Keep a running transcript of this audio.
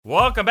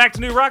Welcome back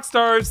to New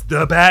Rockstars.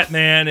 The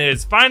Batman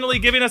is finally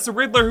giving us a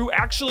Riddler who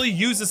actually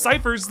uses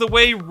ciphers the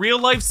way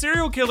real-life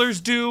serial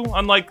killers do,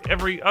 unlike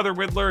every other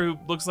Riddler who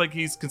looks like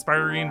he's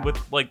conspiring with,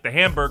 like, the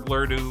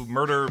Hamburglar to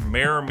murder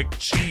Mayor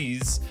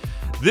McCheese.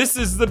 This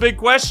is The Big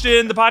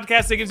Question, the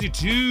podcast that gives you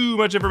too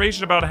much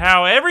information about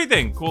how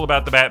everything cool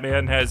about the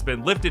Batman has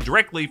been lifted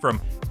directly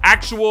from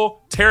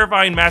actual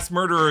terrifying mass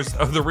murderers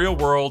of the real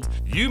world.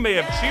 You may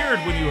have cheered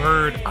when you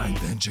heard, "I'm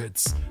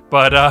vengeance."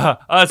 But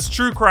us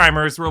true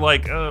crimers were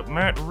like,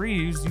 Matt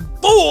Reeves, you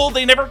fool,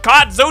 they never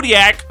caught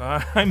Zodiac.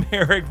 I'm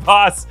Eric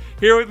Voss.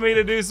 Here with me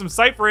to do some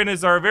ciphering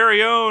is our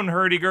very own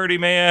hurdy-gurdy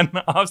man,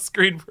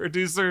 off-screen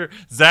producer,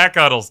 Zach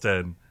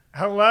Huddleston.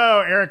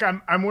 Hello, Eric.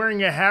 I'm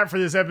wearing a hat for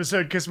this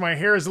episode because my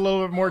hair is a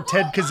little bit more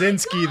Ted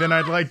Kaczynski than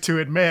I'd like to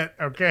admit,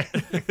 okay?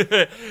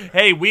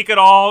 Hey, we could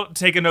all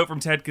take a note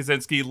from Ted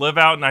Kaczynski, live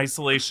out in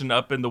isolation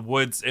up in the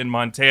woods in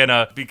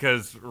Montana,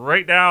 because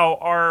right now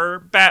our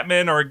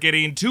Batmen are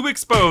getting too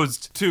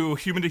exposed to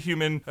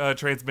human-to-human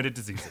transmitted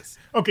diseases.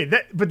 Okay,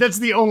 but that's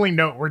the only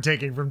note we're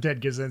taking from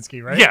Ted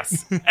Kaczynski, right?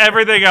 Yes.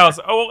 Everything else.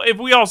 Oh, if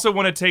we also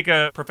want to take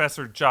a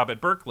professor job at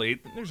Berkeley,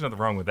 there's nothing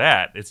wrong with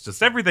that. It's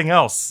just everything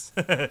else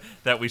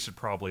that we should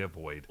probably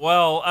avoid.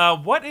 Well,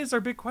 what is our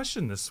big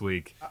question this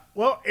week?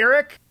 Well,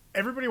 Eric,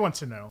 everybody wants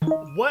to know,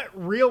 what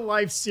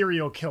real-life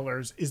serial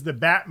killers is the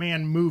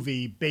Batman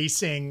movie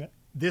basing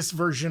this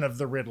version of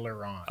the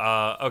Riddler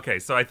on? Okay,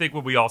 so I think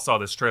when we all saw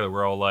this trailer,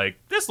 we're all like,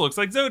 this looks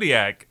like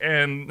Zodiac.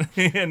 And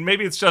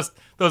maybe it's just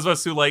those of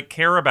us who like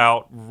care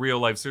about real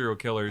life serial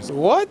killers.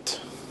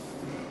 What?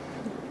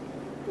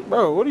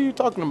 Bro, what are you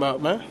talking about,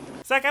 man?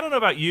 Zach, I don't know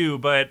about you,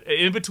 but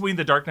in between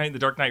The Dark Knight and The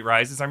Dark Knight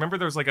Rises, I remember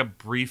there was like a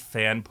brief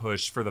fan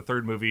push for the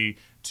third movie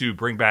to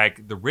bring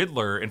back the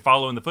Riddler and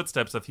follow in the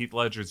footsteps of Heath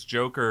Ledger's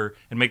Joker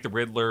and make the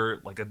Riddler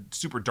like a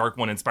super dark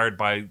one inspired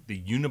by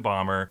the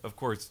Unabomber. Of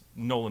course,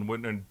 Nolan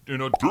went in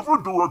a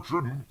different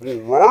direction for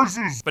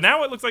Rises. But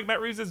now it looks like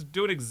Matt Reeves is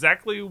doing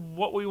exactly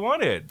what we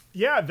wanted.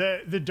 Yeah,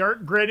 the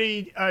dark,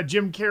 gritty,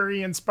 Jim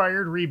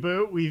Carrey-inspired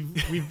reboot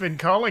we've been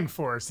calling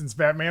for since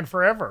Batman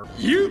Forever.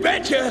 You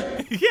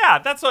betcha! Yeah,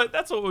 that's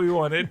what we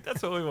wanted.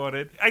 That's what we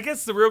wanted. I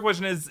guess the real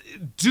question is,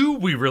 do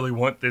we really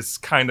want this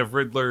kind of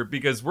Riddler?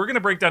 Because we're going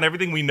to break down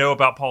everything we know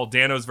about Paul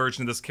Dano's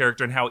version of this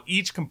character and how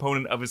each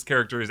component of his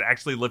character is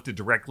actually lifted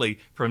directly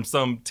from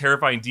some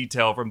terrifying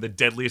detail from the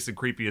deadliest and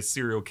creepiest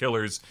serial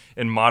killers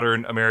in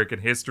modern American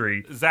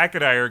history. Zach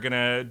and I are going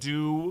to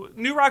do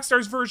New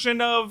Rockstar's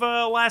version of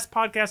Last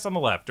Podcast on the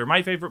Left, or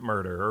My Favorite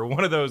Murder, or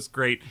one of those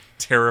great,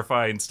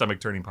 terrifying,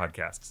 stomach-turning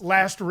podcasts.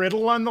 Last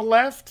Riddle on the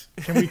Left?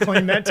 Can we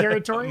claim that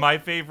territory? My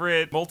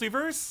Favorite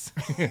Multiverse?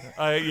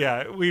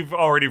 Yeah, we've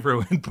already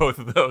ruined both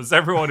of those.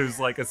 Everyone who's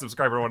like a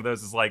subscriber to one of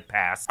those is like,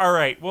 pass. All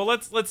right, well,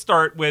 let's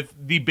start with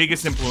the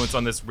biggest influence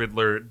on this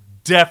Riddler.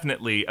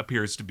 Definitely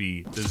appears to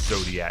be the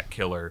Zodiac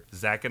Killer.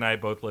 Zach and I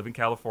both live in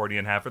California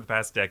and have for the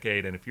past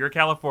decade, and if you're a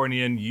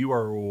Californian, you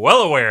are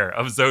well aware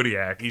of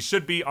Zodiac. He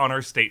should be on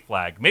our state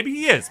flag. Maybe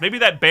he is. Maybe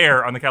that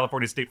bear on the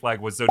California state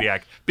flag was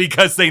Zodiac,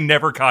 because they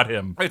never caught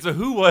him. All right, so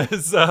who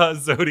was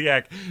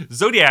Zodiac?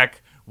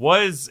 Zodiac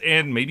was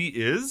and maybe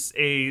is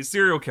a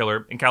serial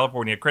killer in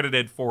California,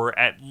 credited for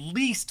at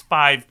least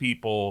 5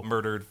 people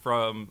murdered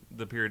from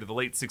the period of the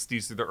late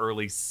 60s to the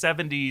early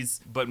 70s,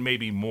 but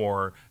maybe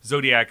more.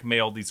 Zodiac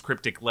mailed these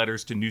cryptic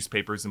letters to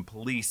newspapers and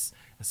police,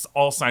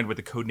 all signed with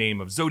the code name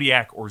of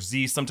Zodiac or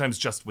Z, sometimes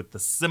just with the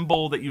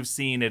symbol that you've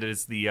seen. It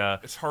is the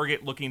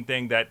target-looking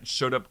thing that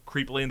showed up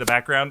creepily in the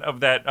background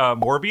of that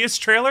Morbius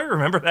trailer.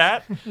 Remember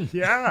that?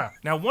 Yeah.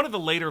 Now, one of the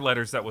later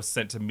letters that was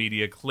sent to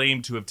media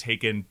claimed to have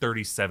taken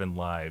 37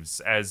 lives.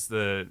 As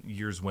the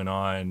years went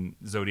on,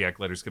 Zodiac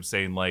letters kept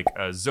saying, like,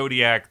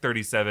 Zodiac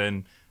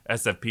 37,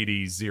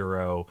 SFPD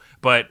 0.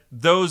 But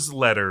those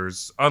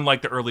letters,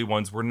 unlike the early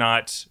ones, were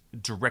not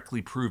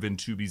directly proven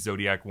to be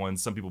Zodiac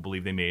ones. Some people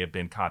believe they may have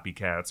been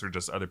copycats or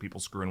just other people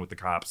screwing with the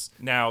cops.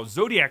 Now,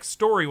 Zodiac's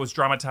story was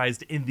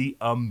dramatized in the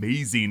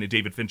amazing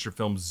David Fincher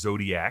film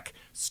Zodiac,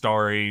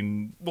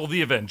 starring, well,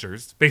 the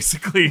Avengers.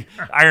 Basically,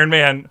 Iron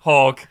Man,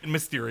 Hulk, and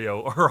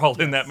Mysterio are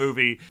all in that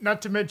movie.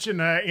 Not to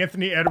mention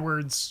Anthony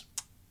Edwards,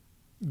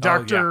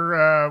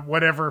 Dr.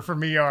 Whatever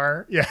from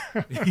ER. Yeah.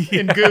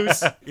 In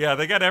Goose. Yeah,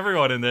 they got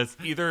everyone in this.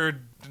 Either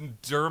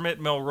Dermot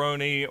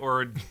Mulroney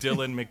or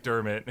Dylan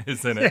McDermott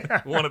is in it.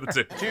 Yeah. One of the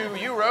two. To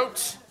you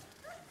wrote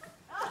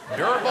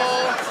Durable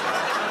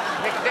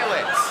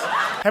McDillits.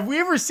 Have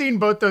we ever seen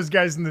both those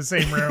guys in the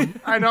same room?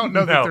 I don't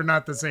know that they're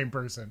not the same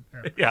person.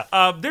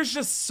 Yeah. There's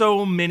just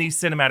so many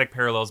cinematic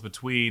parallels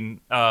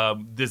between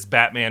this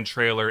Batman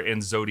trailer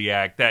and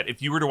Zodiac that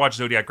if you were to watch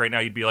Zodiac right now,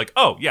 you'd be like,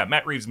 oh, yeah,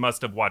 Matt Reeves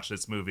must have watched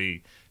this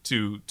movie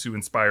to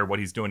inspire what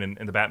he's doing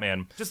in the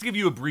Batman. Just to give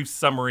you a brief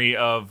summary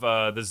of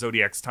the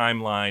Zodiac's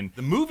timeline,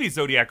 the movie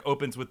Zodiac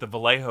opens with the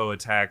Vallejo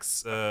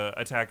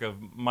attack of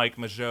Mike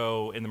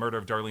Mageau and the murder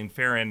of Darlene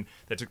Ferrin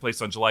that took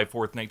place on July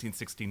 4th,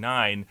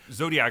 1969.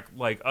 Zodiac,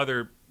 like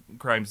other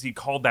crimes, he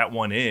called that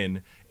one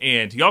in.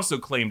 And he also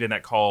claimed in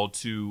that call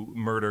to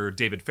murder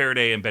David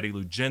Faraday and Betty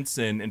Lou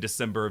Jensen in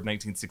December of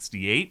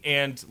 1968.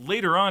 And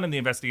later on in the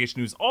investigation,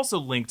 he was also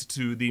linked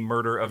to the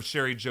murder of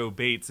Sherry Jo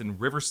Bates in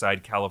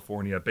Riverside,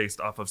 California, based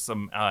off of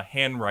some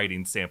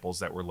handwriting samples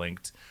that were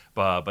linked.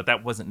 But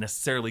that wasn't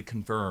necessarily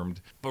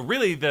confirmed. But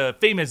really, the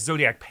famous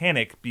Zodiac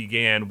panic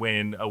began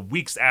when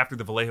weeks after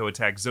the Vallejo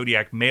attack,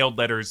 Zodiac mailed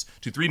letters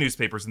to 3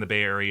 newspapers in the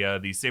Bay Area,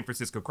 the San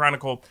Francisco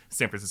Chronicle,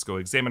 San Francisco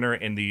Examiner,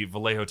 and the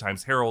Vallejo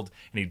Times-Herald,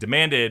 and he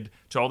demanded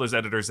to all those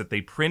editors that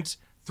they print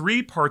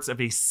 3 parts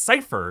of a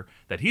cipher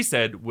that he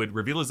said would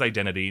reveal his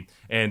identity,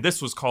 and this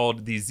was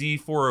called the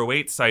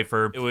Z408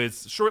 cipher. It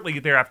was shortly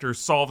thereafter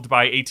solved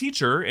by a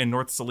teacher in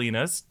North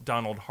Salinas,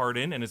 Donald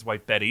Hardin, and his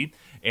wife Betty,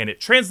 and it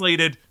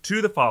translated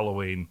to the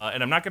following.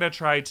 And I'm not going to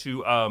try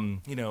to,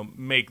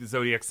 make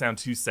Zodiac sound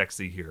too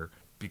sexy here,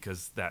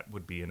 because that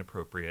would be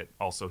inappropriate.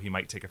 Also, he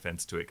might take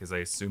offense to it, because I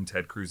assume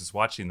Ted Cruz is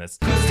watching this.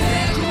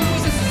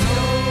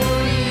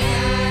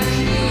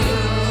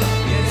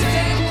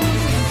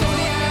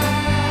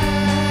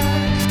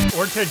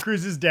 Or Ted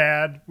Cruz's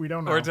dad. We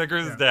don't know. Or Ted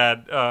Cruz's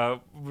dad.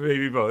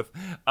 Maybe both.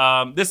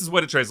 This is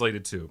what it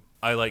translated to.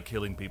 I like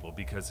killing people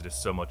because it is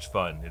so much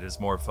fun. It is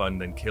more fun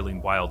than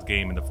killing wild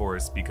game in the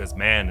forest because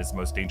man is the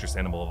most dangerous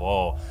animal of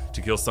all.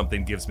 To kill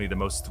something gives me the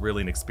most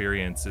thrilling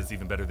experience. It's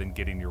even better than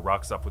getting your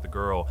rocks off with a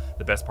girl.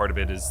 The best part of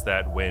it is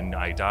that when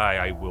I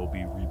die, I will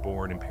be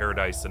reborn in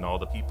paradise and all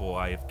the people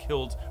I have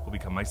killed will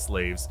become my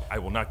slaves. I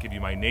will not give you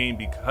my name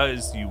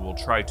because you will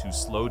try to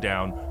slow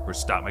down or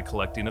stop my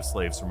collecting of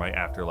slaves for my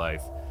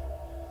afterlife.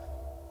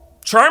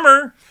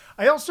 Charmer!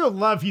 I also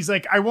love, he's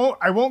like, I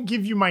won't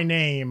give you my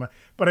name,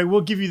 but I will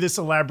give you this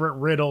elaborate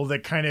riddle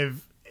that kind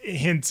of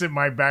hints at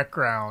my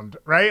background,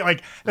 right?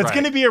 Like, that's Right.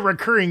 going to be a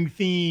recurring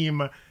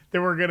theme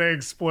that we're going to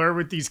explore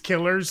with these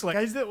killers. Like,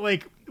 guys that,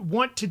 like,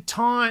 want to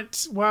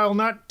taunt while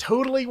not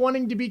totally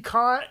wanting to be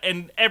caught.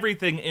 And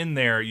everything in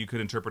there you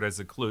could interpret as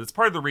a clue. It's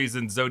part of the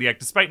reason Zodiac,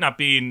 despite not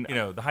being,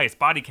 the highest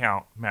body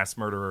count mass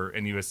murderer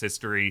in U.S.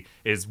 history,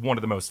 is one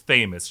of the most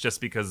famous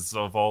just because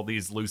of all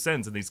these loose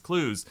ends and these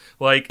clues.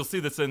 Like, you'll see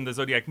this in the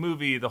Zodiac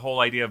movie, the whole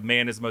idea of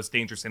man is the most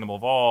dangerous animal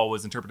of all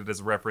was interpreted as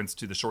a reference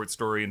to the short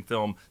story and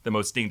film The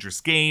Most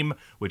Dangerous Game,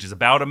 which is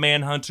about a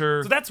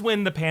manhunter. So that's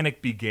when the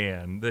panic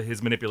began,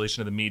 his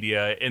manipulation of the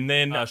media. And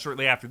then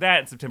shortly after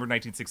that, in September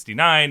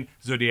 1969,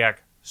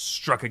 Zodiac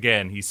struck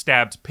again. He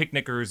stabbed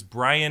picnickers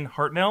Brian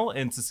Hartnell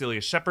and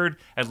Cecilia Shepard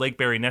at Lake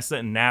Berryessa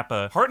in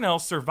Napa. Hartnell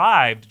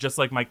survived, just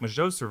like Mike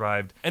Mageau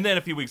survived. And then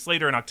a few weeks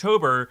later in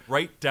October,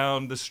 right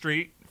down the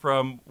street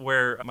from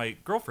where my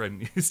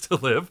girlfriend used to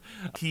live,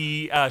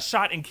 he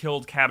shot and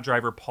killed cab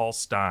driver Paul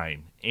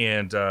Stein.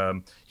 And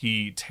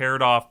he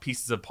teared off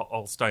pieces of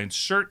Paul Stein's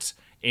shirt,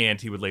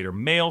 and he would later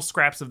mail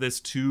scraps of this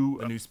to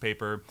a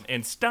newspaper.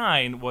 And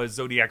Stein was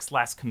Zodiac's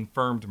last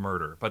confirmed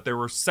murder, but there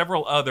were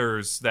several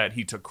others that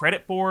he took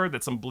credit for,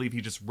 that some believe he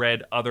just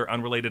read other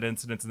unrelated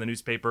incidents in the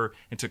newspaper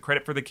and took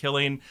credit for the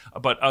killing,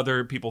 but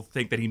other people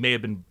think that he may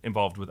have been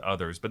involved with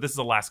others. But this is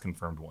the last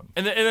confirmed one.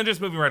 And then just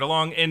moving right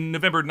along, in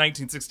November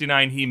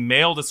 1969, he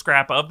mailed a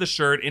scrap of the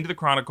shirt into the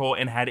Chronicle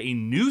and had a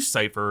new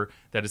cipher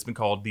that has been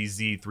called the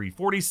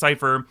Z340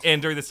 cipher.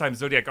 And during this time,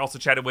 Zodiac also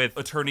chatted with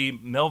attorney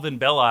Melvin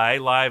Belli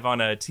live on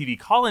a TV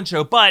call-in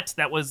show, but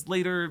that was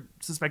later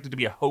suspected to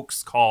be a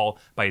hoax call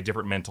by a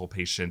different mental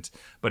patient.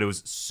 But it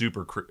was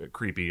super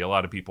creepy. A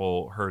lot of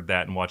people heard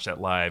that and watched that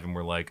live and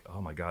were like,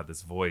 oh my God,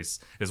 this voice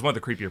is one of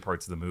the creepier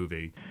parts of the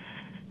movie.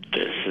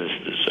 This is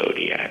the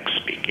Zodiac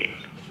speaking.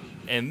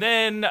 And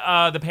then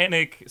the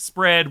panic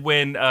spread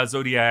when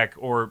Zodiac,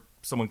 or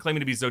someone claiming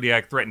to be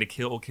Zodiac, threatened to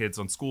kill kids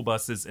on school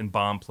buses and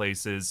bomb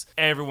places.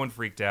 Everyone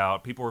freaked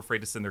out. People were afraid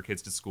to send their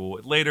kids to school.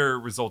 It later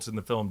resulted in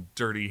the film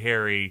Dirty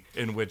Harry,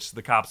 in which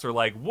the cops are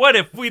like, what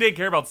if we didn't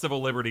care about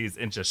civil liberties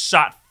and just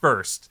shot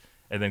first?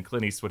 And then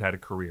Clint Eastwood had a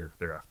career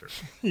thereafter.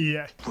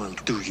 Yeah. Well,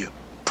 do you,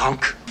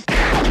 punk?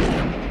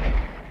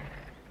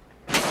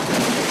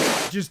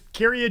 Just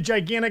carry a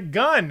gigantic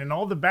gun and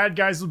all the bad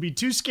guys will be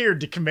too scared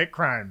to commit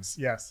crimes.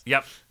 Yes.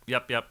 Yep.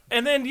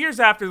 And then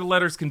years after, the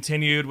letters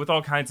continued with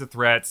all kinds of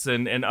threats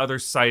and other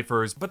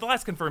ciphers. But the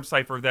last confirmed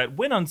cipher that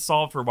went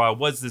unsolved for a while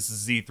was this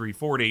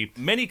Z340.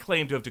 Many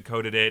claim to have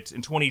decoded it.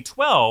 In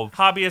 2012,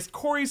 hobbyist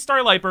Corey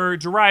Starliper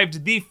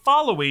derived the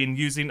following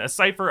using a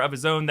cipher of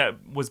his own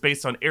that was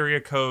based on area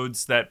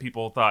codes that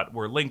people thought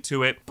were linked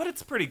to it. But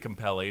it's pretty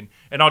compelling.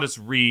 And I'll just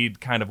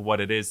read kind of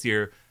what it is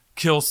here.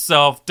 Kill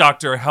self,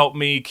 doctor, help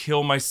me,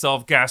 kill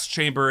myself, gas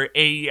chamber,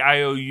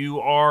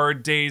 A-E-I-O-U-R,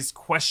 days,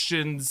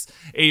 questions,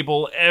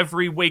 able,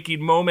 every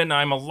waking moment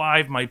I'm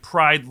alive, my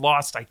pride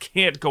lost, I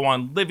can't go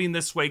on living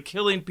this way,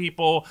 killing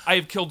people, I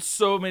have killed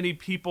so many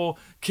people,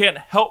 can't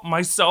help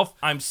myself,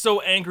 I'm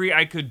so angry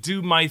I could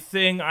do my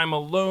thing, I'm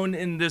alone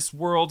in this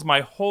world, my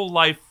whole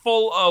life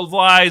full of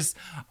lies,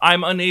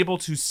 I'm unable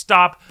to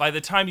stop, by the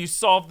time you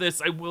solve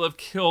this, I will have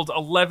killed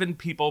 11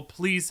 people,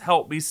 please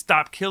help me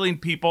stop killing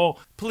people,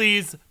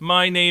 please.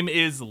 My name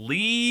is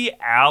Lee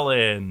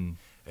Allen.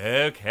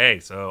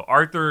 Okay, so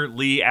Arthur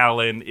Lee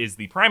Allen is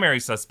the primary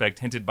suspect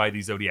hinted by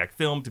the Zodiac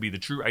film to be the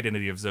true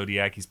identity of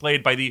Zodiac. He's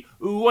played by the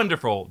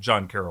wonderful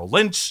John Carroll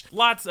Lynch.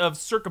 Lots of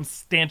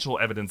circumstantial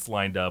evidence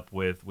lined up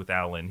with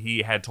Allen.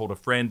 He had told a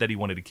friend that he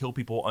wanted to kill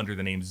people under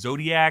the name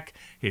Zodiac.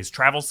 His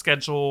travel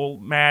schedule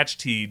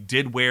matched. He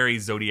did wear a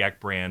Zodiac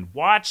brand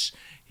watch.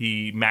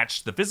 He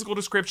matched the physical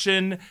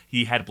description.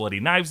 He had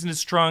bloody knives in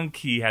his trunk.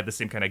 He had the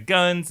same kind of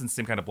guns and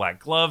same kind of black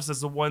gloves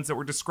as the ones that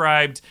were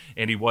described.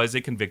 And he was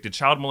a convicted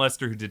child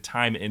molester who did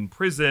time in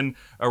prison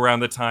around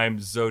the time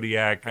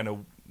Zodiac kind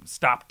of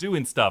stopped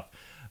doing stuff.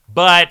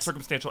 But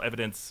circumstantial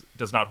evidence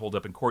does not hold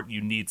up in court. You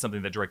need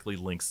something that directly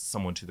links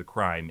someone to the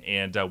crime.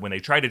 And when they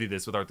tried to do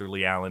this with Arthur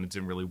Lee Allen, it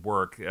didn't really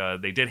work.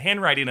 They did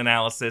handwriting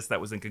analysis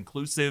that was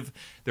inconclusive.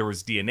 There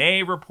was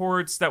DNA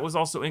reports that was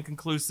also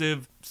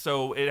inconclusive.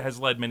 So it has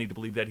led many to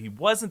believe that he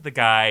wasn't the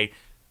guy.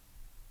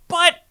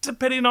 But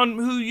depending on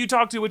who you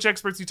talk to, which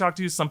experts you talk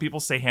to, some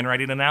people say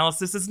handwriting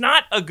analysis is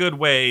not a good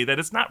way, that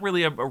it's not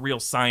really a real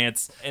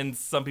science. And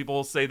some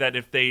people say that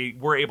if they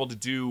were able to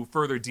do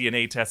further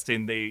DNA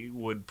testing, they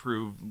would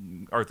prove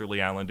Arthur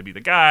Lee Allen to be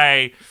the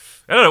guy.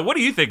 I don't know. What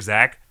do you think,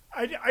 Zach?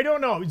 I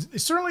don't know.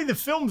 Certainly the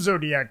film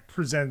Zodiac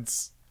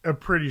presents a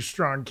pretty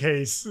strong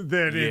case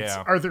that it's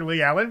Arthur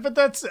Lee Allen, but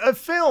that's a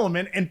film.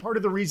 And part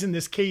of the reason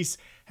this case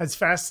has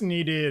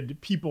fascinated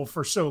people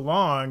for so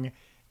long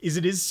is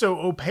it is so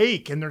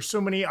opaque and there's so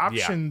many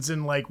options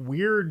and like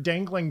weird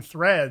dangling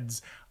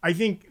threads. I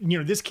think,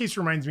 this case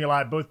reminds me a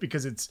lot, both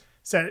because it's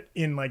set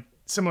in like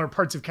similar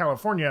parts of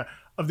California,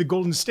 of the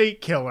Golden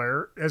State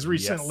Killer, as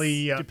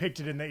recently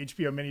depicted in the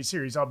HBO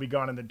miniseries I'll Be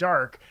Gone in the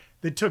Dark,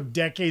 that took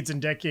decades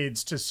and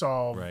decades to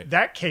solve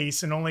that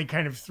case, and only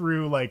kind of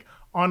through like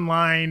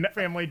online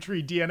family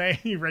tree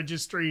DNA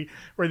registry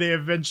were they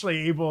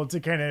eventually able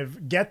to kind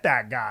of get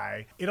that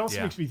guy. It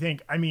also makes me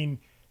think,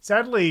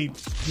 sadly,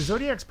 the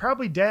Zodiac's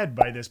probably dead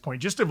by this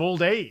point, just of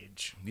old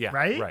age. Yeah,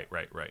 right.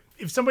 Right.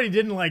 If somebody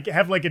didn't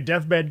have a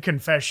deathbed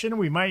confession,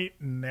 we might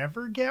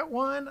never get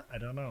one. I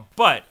don't know.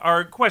 But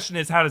our question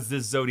is, how does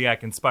this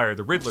Zodiac inspire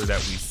the Riddler that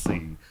we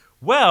see?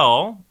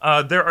 Well,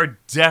 there are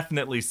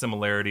definitely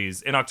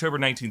similarities. In October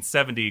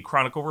 1970,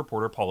 Chronicle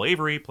reporter Paul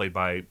Avery, played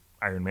by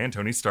Iron Man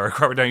Tony Stark,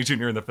 Robert Downey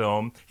Jr. in the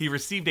film, he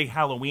received a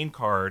Halloween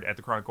card at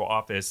the Chronicle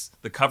office,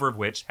 the cover of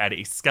which had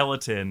a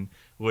skeleton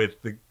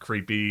with the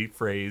creepy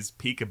phrase,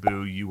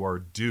 "Peekaboo, you are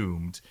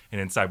doomed." And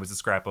inside was a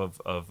scrap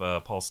of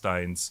Paul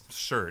Stein's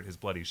shirt, his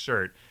bloody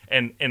shirt.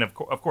 And of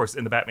course,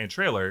 in the Batman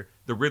trailer,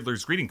 the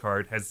Riddler's greeting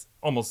card has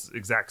almost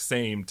exact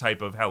same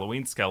type of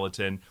Halloween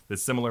skeleton, the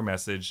similar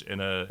message,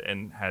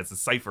 and has a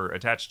cipher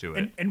attached to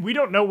it. And we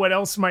don't know what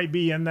else might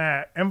be in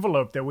that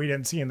envelope that we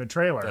didn't see in the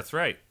trailer. That's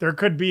right. There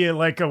could be a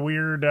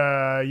weird,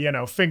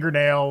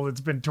 fingernail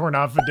that's been torn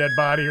off a dead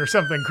body or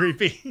something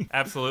creepy.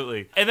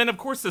 Absolutely. And then, of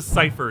course, the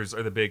ciphers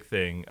are the big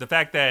thing. The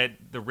fact that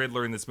the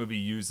Riddler in this movie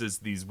uses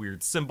these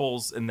weird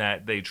symbols and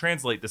that they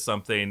translate to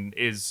something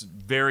is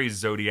very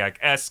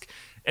Zodiac-esque.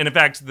 And in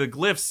fact, the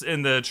glyphs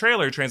in the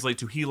trailer translate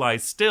to "He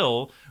lies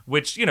still,"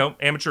 which,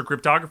 amateur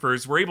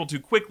cryptographers were able to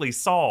quickly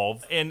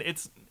solve. And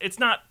it's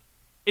not...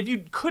 If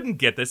you couldn't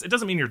get this, it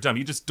doesn't mean you're dumb.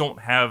 You just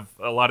don't have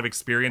a lot of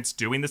experience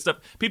doing this stuff.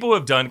 People who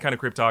have done kind of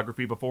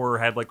cryptography before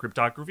had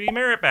cryptography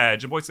merit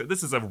badge. And boy,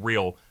 this is a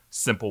real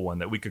simple one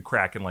that we could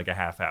crack in a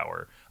half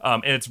hour.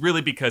 And it's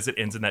really because it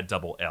ends in that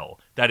double L.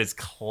 That is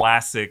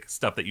classic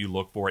stuff that you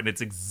look for. And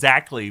it's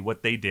exactly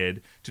what they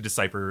did to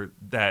decipher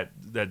that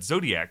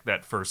Zodiac,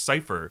 that first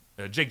cipher.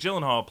 Jake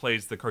Gyllenhaal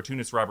plays the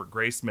cartoonist Robert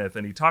Graysmith,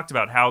 and he talked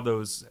about how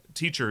those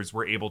teachers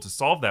were able to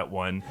solve that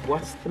one.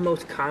 What's the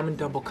most common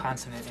double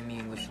consonant in the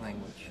English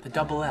language? The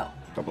double L.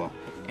 Double L.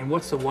 And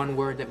what's the one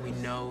word that we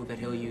know that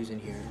he'll use in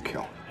here?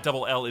 Kill.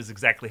 Double L is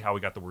exactly how we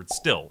got the word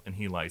still, and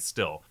 "He lies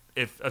still."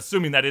 If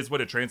assuming that is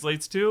what it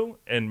translates to,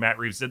 and Matt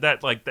Reeves did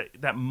that,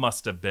 that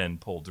must have been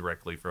pulled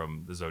directly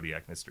from the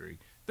Zodiac mystery.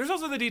 There's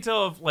also the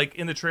detail of,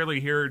 in the trailer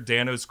you hear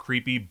Dano's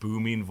creepy,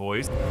 booming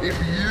voice. If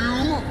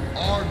you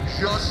are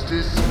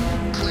justice,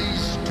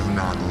 please do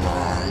not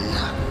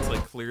lie.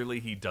 It's clearly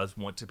he does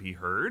want to be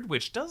heard,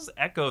 which does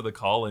echo the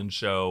Call-In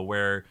show,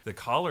 where the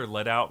caller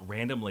let out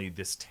randomly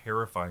this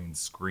terrifying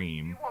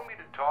scream. You want me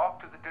to talk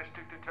to the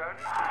district attorney?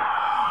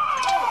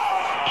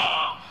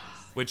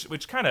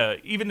 Which kind of,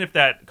 even if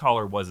that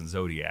caller wasn't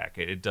Zodiac,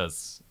 it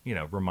does,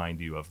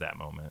 remind you of that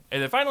moment.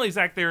 And then finally,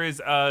 Zach, there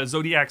is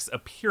Zodiac's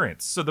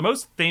appearance. So the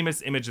most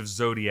famous image of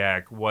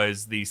Zodiac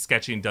was the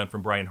sketching done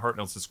from Brian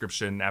Hartnell's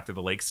description after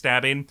the lake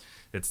stabbing.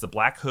 It's the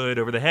black hood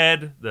over the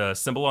head, the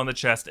symbol on the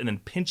chest, and then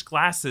pinch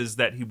glasses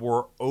that he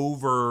wore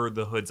over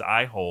the hood's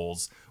eye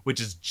holes, which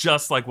is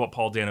just like what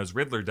Paul Dano's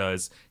Riddler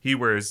does. He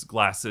wears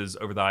glasses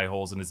over the eye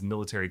holes in his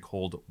military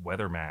cold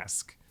weather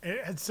mask.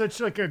 It had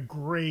such a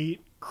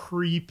great,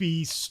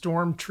 creepy,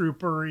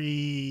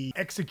 stormtrooper-y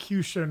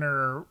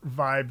executioner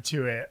vibe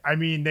to it.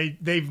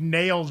 They've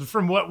nailed,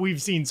 from what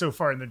we've seen so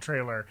far in the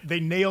trailer,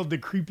 they nailed the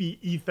creepy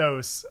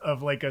ethos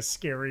of a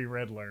scary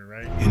Riddler,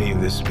 right? Any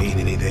of this mean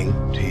anything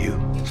to you?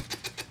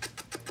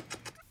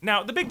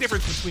 Now, the big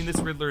difference between this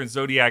Riddler and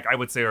Zodiac, I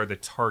would say, are the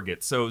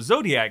targets. So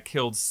Zodiac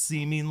killed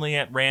seemingly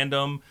at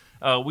random.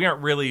 We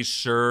aren't really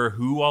sure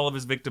who all of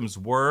his victims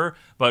were,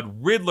 but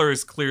Riddler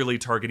is clearly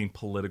targeting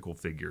political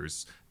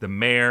figures. The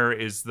mayor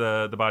is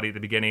the body at the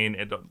beginning.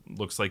 It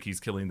looks like he's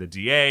killing the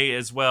DA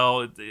as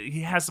well. He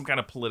has some kind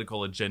of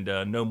political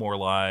agenda, no more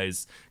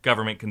lies,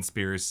 government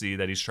conspiracy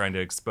that he's trying to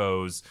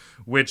expose,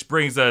 which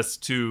brings us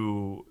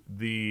to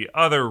the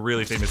other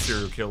really famous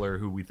serial killer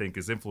who we think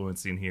is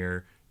influencing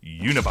here,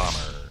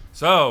 Unabomber.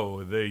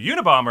 So, the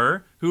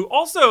Unabomber, who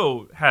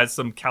also has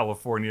some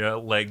California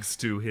legs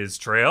to his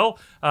trail.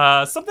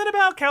 Something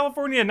about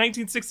California in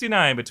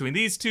 1969 between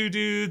these two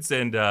dudes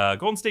and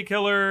Golden State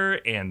Killer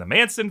and the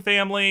Manson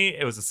family.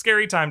 It was a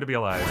scary time to be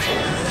alive.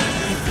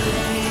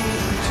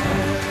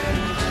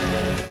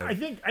 I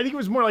think it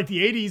was more like the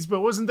 80s,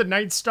 but wasn't the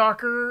Night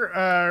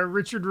Stalker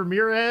Richard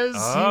Ramirez?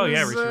 Oh,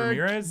 yeah, Richard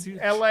Ramirez.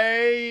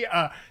 L.A.,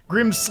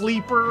 Grim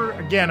Sleeper.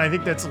 Again, I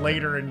think that's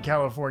later in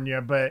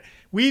California, but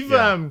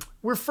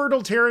we're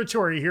fertile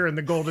territory here in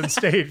the Golden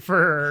State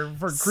for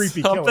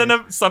creepy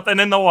killers. Something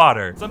in the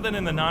water. Something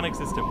in the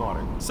non-existent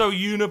water. So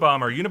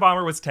Unabomber.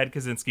 Unabomber was Ted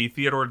Kaczynski,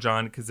 Theodore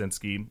John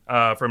Kaczynski.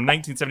 From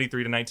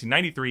 1973 to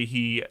 1993,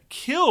 he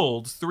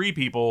killed 3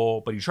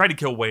 people, but he tried to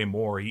kill way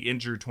more. He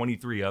injured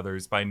 23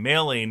 others by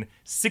mailing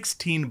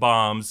 16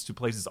 bombs to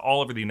places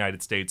all over the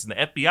United States. And the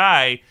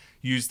FBI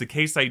used the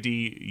case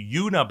ID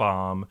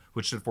Unabomb,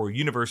 which stood for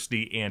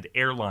University and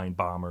Airline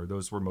Bomber.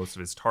 Those were most of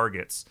his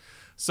targets.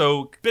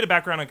 So, bit of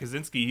background on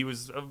Kaczynski. He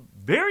was a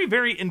very,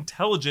 very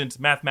intelligent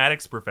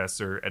mathematics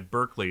professor at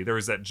Berkeley. There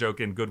was that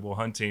joke in Good Will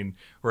Hunting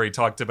where he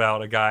talked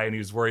about a guy and he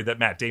was worried that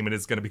Matt Damon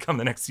is going to become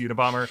the next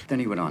Unabomber. Then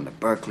he went on to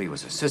Berkeley,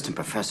 was assistant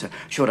professor,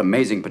 showed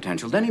amazing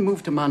potential. Then he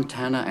moved to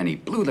Montana and he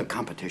blew the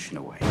competition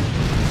away.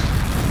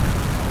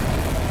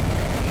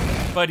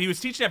 But he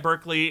was teaching at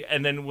Berkeley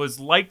and then was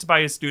liked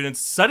by his students,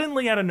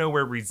 suddenly out of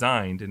nowhere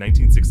resigned in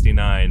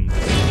 1969.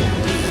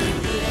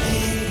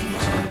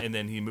 And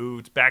then he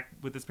moved back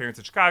with his parents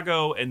in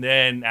Chicago, and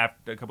then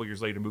after a couple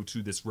years later moved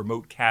to this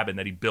remote cabin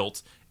that he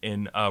built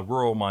in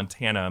rural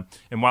Montana.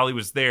 And while he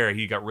was there,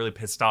 he got really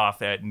pissed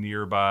off at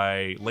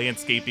nearby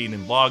landscaping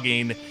and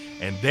logging,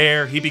 and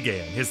there he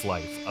began his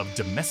life of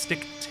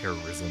domestic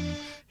terrorism.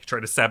 He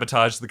tried to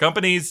sabotage the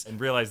companies and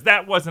realized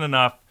that wasn't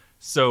enough,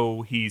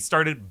 so he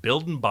started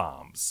building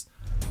bombs.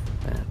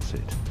 That's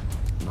it.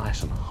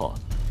 Nice and hot.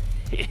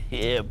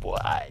 Yeah, boy.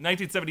 In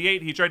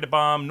 1978, he tried to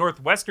bomb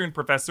Northwestern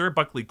professor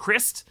Buckley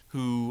Crist,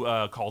 who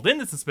called in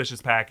the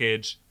suspicious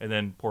package, and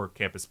then poor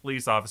campus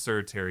police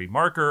officer Terry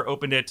Marker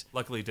opened it.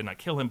 Luckily, it did not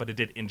kill him, but it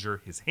did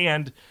injure his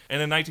hand.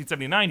 And in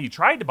 1979, he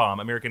tried to bomb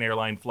American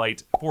Airline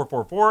Flight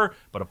 444,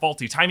 but a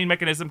faulty timing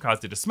mechanism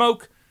caused it to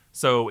smoke.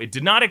 So it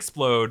did not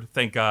explode,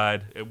 thank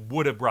God. It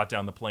would have brought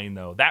down the plane,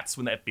 though. That's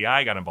when the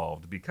FBI got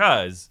involved,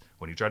 because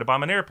when you try to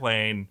bomb an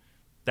airplane,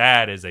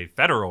 that is a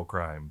federal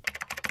crime.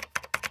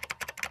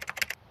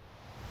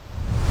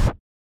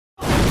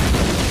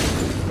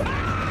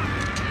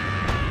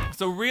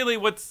 So really,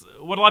 what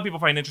a lot of people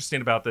find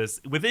interesting about this,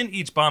 within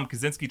each bomb,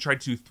 Kaczynski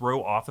tried to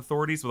throw off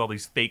authorities with all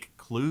these fake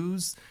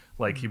clues.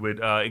 Like he would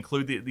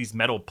include these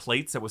metal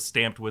plates that was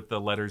stamped with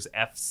the letters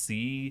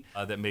FC,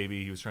 that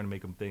maybe he was trying to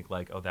make them think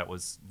like, oh, that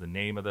was the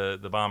name of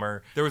the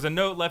bomber. There was a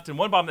note left in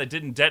one bomb that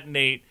didn't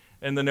detonate,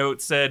 and the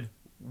note said,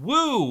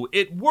 "Woo,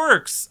 it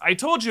works. I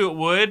told you it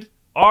would.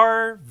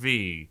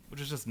 RV,"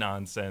 which is just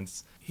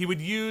nonsense. He would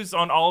use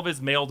on all of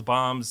his mailed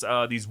bombs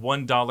these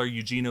 $1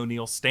 Eugene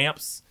O'Neill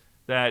stamps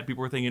that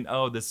people were thinking,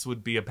 oh, this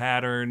would be a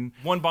pattern.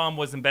 One bomb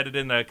was embedded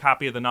in a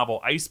copy of the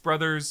novel Ice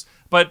Brothers,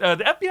 but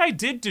the FBI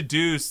did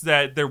deduce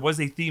that there was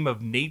a theme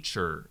of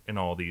nature in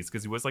all these,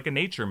 because he was like a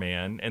nature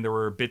man, and there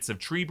were bits of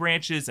tree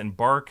branches and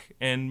bark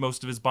in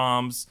most of his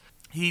bombs.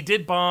 He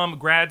did bomb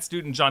grad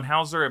student John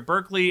Hauser at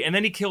Berkeley, and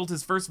then he killed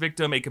his first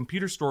victim, a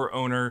computer store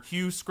owner,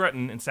 Hugh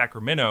Scruton, in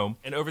Sacramento.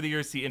 And over the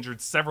years, he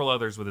injured several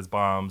others with his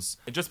bombs.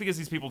 And just because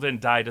these people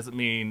didn't die doesn't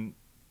mean,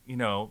 you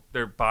know,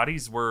 their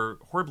bodies were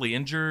horribly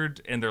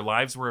injured and their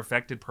lives were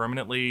affected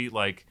permanently.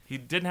 Like, he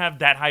didn't have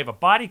that high of a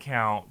body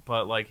count,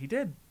 but, like, he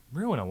did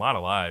ruin a lot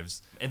of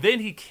lives. And then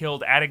he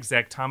killed ad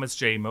exec Thomas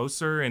J.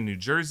 Moser in New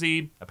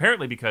Jersey,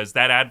 apparently because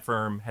that ad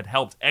firm had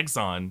helped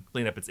Exxon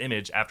clean up its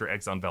image after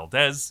Exxon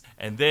Valdez.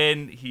 And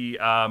then he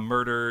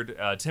murdered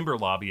timber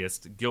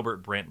lobbyist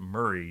Gilbert Brent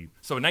Murray.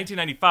 So in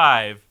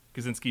 1995,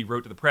 Kaczynski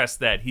wrote to the press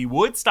that he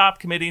would stop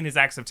committing his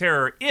acts of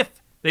terror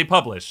if they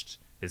published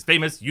his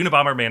famous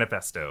Unabomber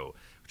Manifesto,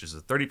 which is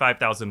a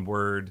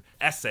 35,000-word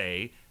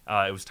essay.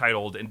 It was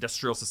titled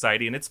Industrial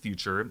Society and Its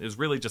Future. It was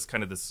really just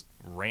kind of this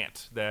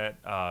rant that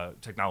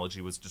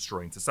technology was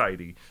destroying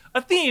society.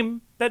 A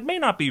theme that may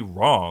not be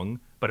wrong,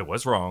 but it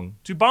was wrong,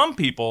 to bomb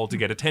people to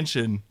get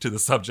attention to the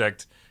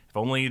subject. If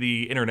only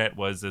the internet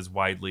was as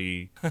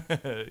widely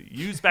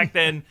used back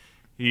then,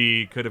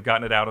 he could have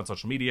gotten it out on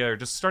social media or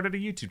just started a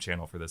YouTube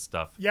channel for this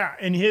stuff. Yeah,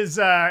 and his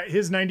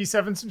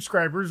 97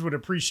 subscribers would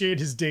appreciate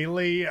his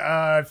daily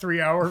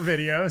 3-hour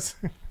videos.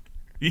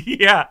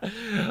 Yeah.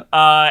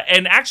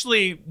 And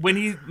actually, when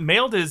he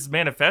mailed his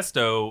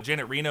manifesto,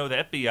 Janet Reno,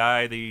 the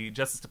FBI, the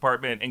Justice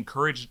Department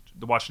encouraged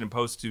the Washington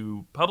Post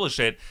to publish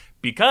it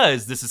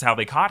because this is how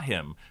they caught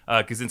him.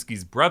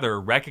 Kaczynski's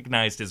brother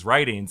recognized his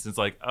writings and it's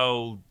like,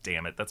 oh,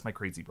 damn it, that's my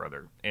crazy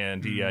brother.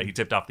 And he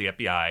tipped off the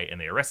FBI and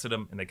they arrested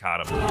him and they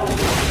caught him.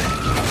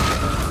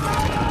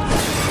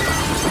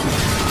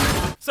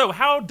 So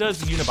how does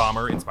the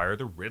Unabomber inspire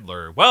the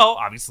Riddler? Well,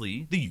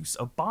 obviously, the use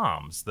of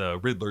bombs. The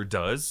Riddler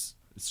does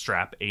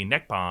strap a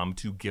neck bomb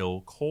to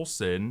Gil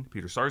Colson,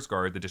 Peter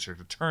Sarsgaard, the district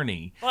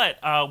attorney. But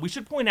we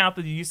should point out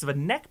that the use of a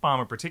neck bomb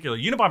in particular,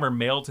 Unabomber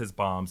mailed his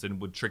bombs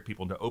and would trick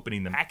people into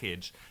opening the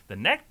package. The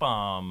neck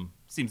bomb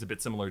seems a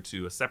bit similar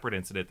to a separate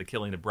incident, the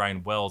killing of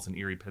Brian Wells in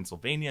Erie,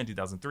 Pennsylvania in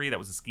 2003. That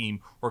was a scheme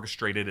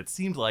orchestrated, it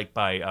seemed like,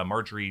 by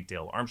Marjorie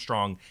Dale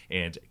Armstrong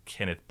and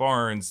Kenneth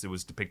Barnes. It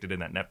was depicted in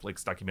that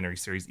Netflix documentary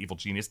series Evil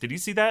Genius. Did you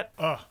see that?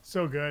 Oh,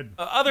 so good.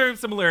 Other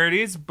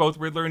similarities, both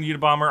Riddler and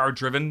Unabomber are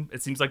driven,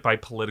 it seems like, by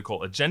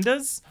political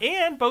agendas,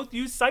 and both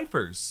use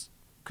ciphers.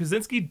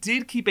 Kaczynski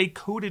did keep a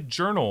coded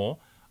journal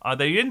that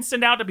he didn't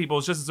send out to people.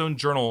 It's just his own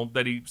journal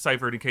that he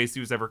ciphered in case he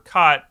was ever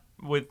caught.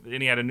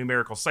 And he had a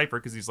numerical cipher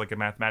because he's like a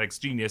mathematics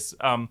genius.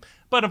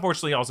 But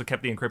unfortunately, he also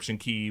kept the encryption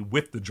key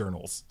with the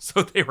journals.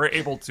 So they were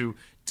able to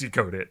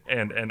decode it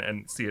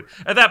and see it.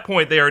 At that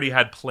point, they already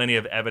had plenty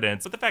of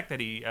evidence. But the fact that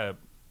he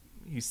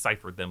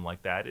ciphered them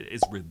like that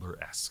is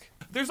Riddler-esque.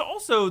 There's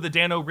also the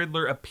Dano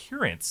Riddler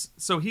appearance.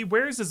 So he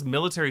wears his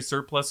military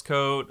surplus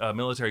coat, a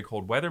military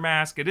cold weather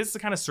mask. It is the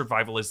kind of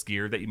survivalist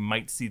gear that you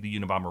might see the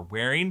Unabomber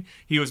wearing.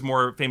 He was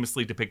more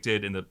famously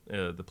depicted in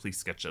the police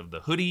sketch of the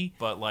hoodie,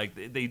 but like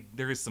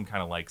there is some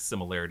kind of like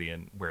similarity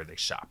in where they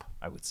shop,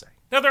 I would say.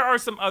 Now, there are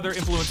some other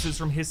influences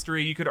from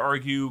history. You could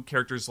argue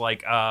characters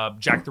like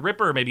Jack the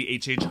Ripper, maybe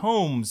H.H.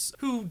 Holmes,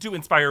 who do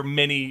inspire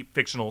many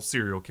fictional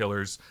serial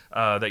killers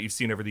that you've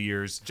seen over the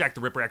years. Jack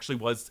the Ripper actually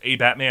was a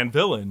Batman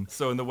villain.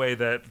 So in the way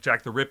that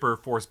Jack the Ripper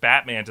forced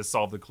Batman to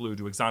solve the clue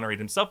to exonerate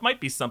himself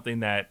might be something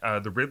that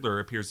the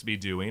Riddler appears to be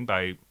doing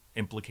by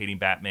implicating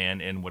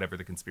Batman in whatever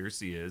the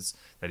conspiracy is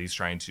that he's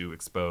trying to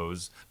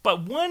expose.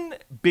 But one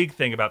big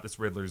thing about this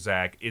Riddler,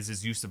 Zach, is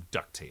his use of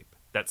duct tape.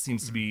 That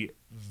seems to be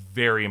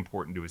very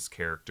important to his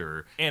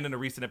character. And in a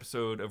recent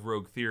episode of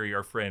Rogue Theory,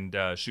 our friend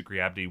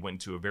Shukri Abdi went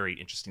into a very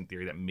interesting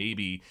theory that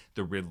maybe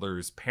the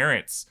Riddler's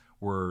parents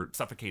were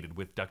suffocated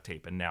with duct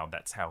tape, and now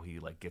that's how he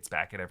like gets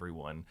back at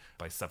everyone,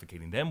 by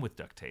suffocating them with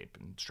duct tape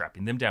and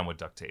strapping them down with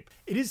duct tape.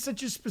 It is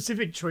such a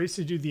specific choice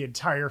to do the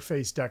entire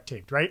face duct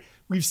taped, right?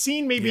 We've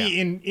seen maybe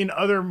in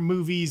other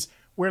movies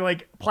where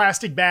like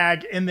plastic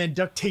bag and then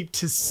duct tape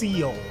to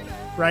seal,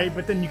 right?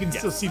 But then you can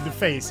still see the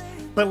face.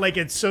 But like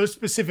it's so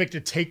specific to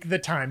take the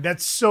time.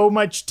 That's so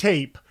much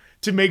tape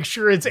to make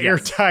sure it's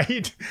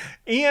airtight.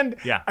 And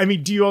I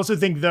mean, do you also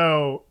think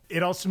though,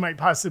 it also might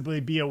possibly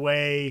be a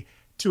way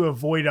to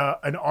avoid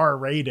an R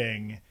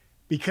rating?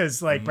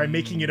 Because like by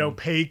making it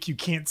opaque, you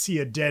can't see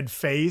a dead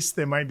face.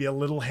 That might be a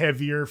little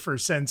heavier for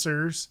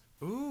censors.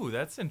 Ooh,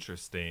 that's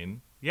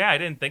interesting. Yeah, I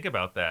didn't think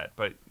about that,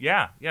 but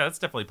yeah, that's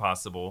definitely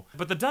possible.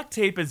 But the duct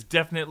tape is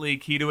definitely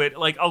key to it.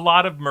 Like a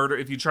lot of murder,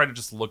 if you try to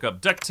just look up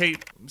duct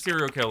tape,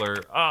 serial killer,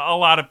 a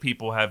lot of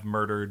people have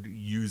murdered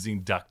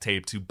using duct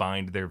tape to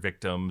bind their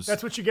victims.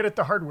 That's what you get at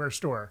the hardware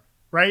store,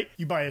 right?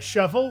 You buy a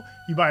shovel,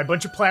 you buy a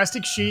bunch of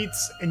plastic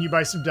sheets, and you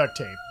buy some duct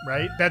tape,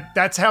 right?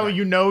 That's how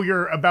you know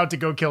you're about to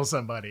go kill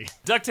somebody.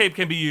 Duct tape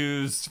can be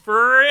used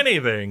for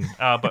anything,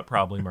 but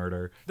probably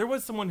murder. There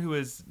was someone who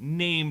was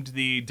named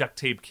the duct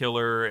tape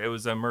killer. It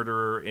was a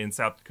murderer in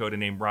South Dakota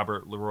named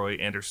Robert Leroy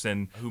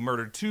Anderson who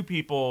murdered 2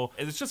 people.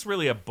 It's just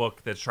really a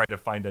book that's trying to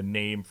find a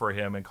name for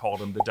him and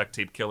called him the duct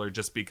tape killer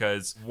just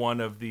because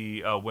one of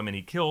the women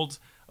he killed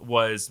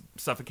was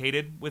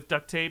suffocated with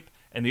duct tape.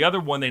 And the other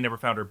one, they never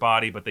found her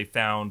body, but they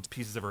found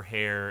pieces of her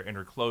hair and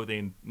her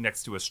clothing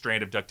next to a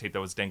strand of duct tape that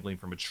was dangling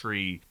from a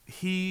tree.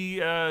 He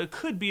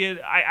could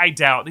be, I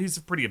doubt, he's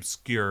pretty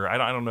obscure.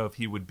 I don't know if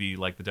he would be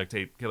like the duct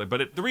tape killer.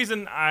 But the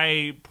reason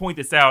I point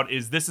this out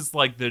is this is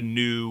like the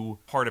new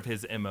part of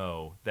his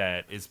MO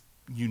that is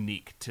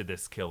unique to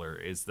this killer,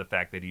 is the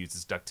fact that he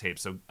uses duct tape.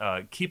 So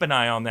keep an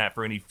eye on that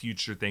for any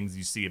future things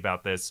you see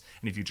about this,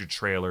 any future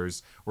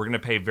trailers. We're going to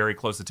pay very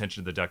close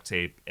attention to the duct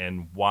tape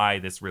and why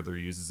this Riddler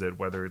uses it,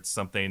 whether it's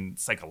something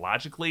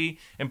psychologically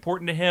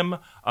important to him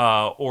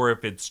or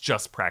if it's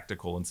just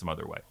practical in some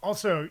other way.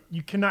 Also,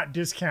 you cannot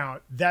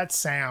discount that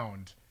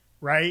sound,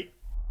 right?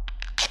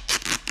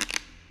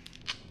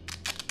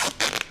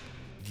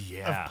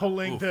 Yeah. Of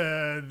pulling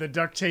the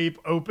duct tape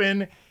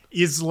open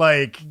is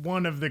like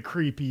one of the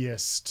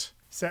creepiest.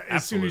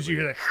 As soon as you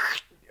hear that,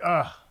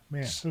 oh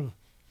man.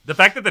 The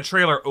fact that the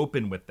trailer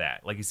opened with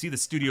that, like you see the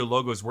studio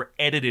logos were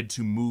edited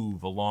to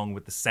move along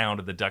with the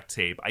sound of the duct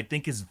tape, I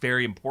think is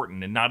very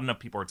important and not enough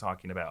people are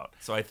talking about.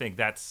 So I think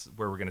that's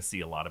where we're going to see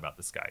a lot about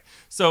this guy.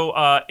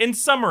 So in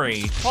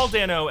summary, Paul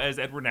Dano as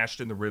Edward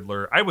Ashton the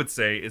Riddler, I would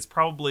say is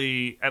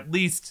probably at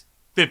least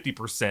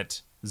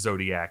 50%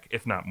 Zodiac,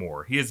 if not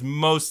more. He is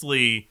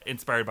mostly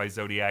inspired by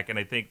Zodiac, and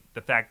I think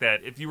the fact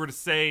that if you were to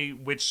say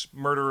which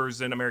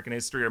murderers in American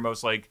history are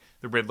most like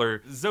the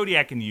Riddler,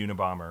 Zodiac and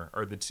Unabomber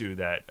are the two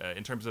that,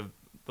 in terms of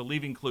the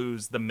leaving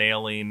clues, the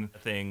mailing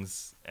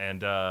things,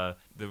 and the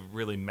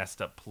really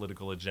messed up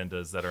political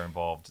agendas that are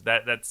involved.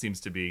 That seems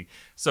to be.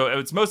 So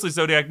it's mostly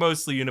Zodiac,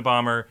 mostly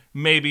Unabomber,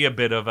 maybe a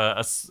bit of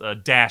a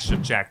dash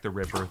of Jack the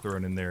Ripper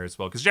thrown in there as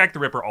well. Because Jack the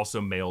Ripper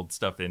also mailed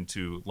stuff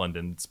into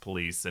London's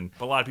police, and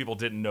a lot of people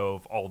didn't know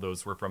if all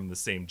those were from the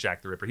same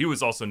Jack the Ripper. He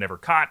was also never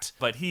caught,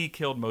 but he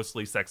killed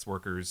mostly sex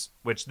workers,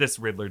 which this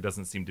Riddler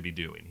doesn't seem to be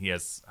doing. He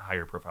has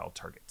higher profile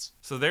targets.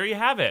 So there you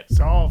have it.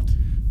 Solved.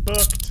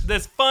 Booked.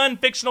 This fun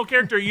fictional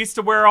character used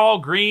to wear all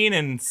green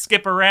and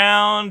skip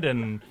around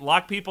and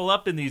lock people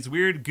up in these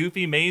weird,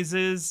 goofy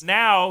mazes.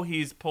 Now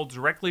he's pulled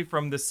directly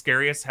from the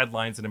scariest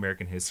headlines in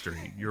American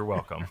history. You're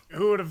welcome.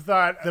 Who would have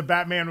thought the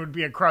Batman would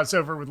be a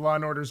crossover with Law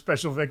 & Order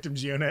Special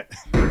Victims Unit?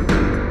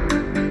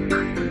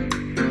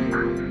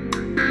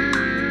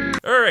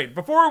 All right,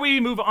 before we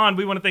move on,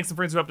 we want to thank some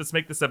friends who helped us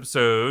make this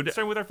episode,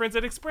 starting with our friends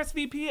at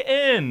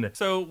ExpressVPN.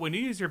 So when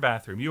you use your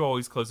bathroom, you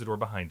always close the door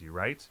behind you,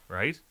 right?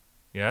 Right?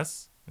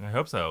 Yes? I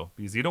hope so,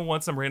 because you don't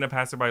want some random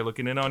passerby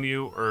looking in on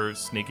you or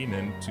sneaking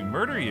in to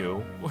murder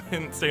you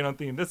when staying on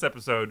theme this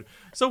episode.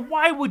 So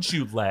why would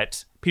you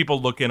let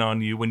people look in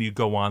on you when you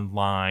go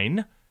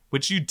online,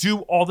 which you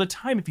do all the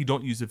time if you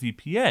don't use a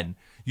VPN?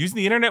 Using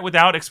the internet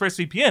without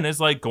ExpressVPN is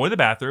like going to the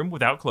bathroom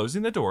without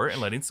closing the door and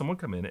letting someone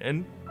come in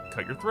and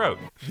cut your throat.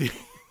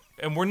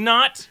 And we're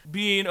not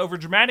being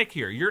overdramatic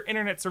here. Your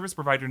internet service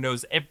provider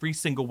knows every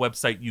single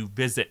website you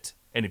visit.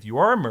 And if you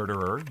are a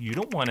murderer, you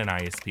don't want an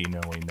ISP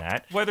knowing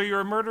that. Whether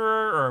you're a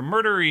murderer or a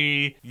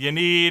murderee, you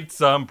need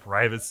some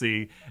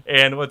privacy.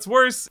 And what's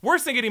worse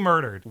than getting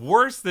murdered,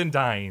 worse than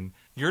dying,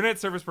 your internet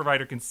service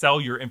provider can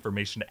sell your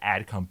information to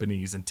ad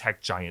companies and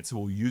tech giants who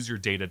will use your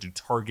data to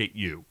target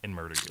you and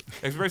murder you.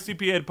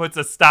 ExpressVPN puts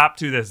a stop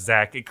to this,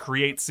 Zach. It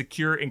creates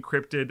secure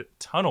encrypted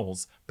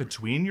tunnels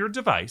between your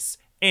device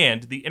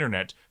and the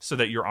internet so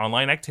that your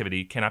online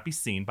activity cannot be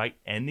seen by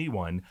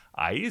anyone.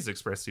 I use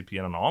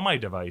ExpressVPN on all my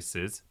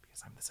devices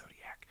because I'm the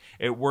Zodiac.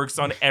 It works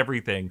on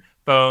everything.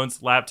 Phones,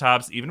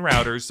 laptops, even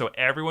routers, so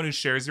everyone who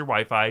shares your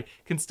Wi-Fi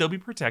can still be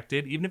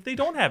protected even if they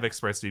don't have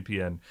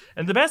ExpressVPN.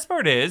 And the best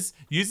part is,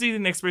 using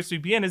an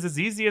ExpressVPN is as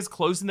easy as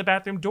closing the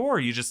bathroom door.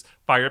 You just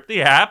fire up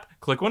the app,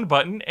 click one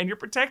button, and you're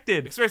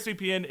protected.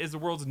 ExpressVPN is the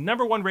world's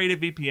 #1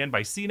 rated VPN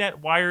by CNET,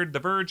 Wired, The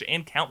Verge,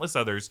 and countless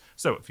others.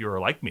 So if you are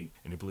like me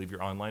and you believe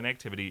your online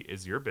activity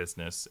is your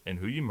business and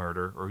who you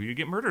murder or who you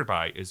get murdered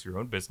by is your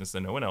own business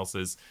and no one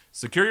else's,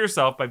 secure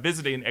yourself by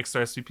visiting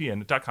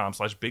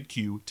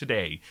expressvpn.com/bigq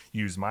today.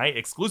 Use my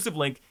exclusive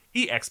link,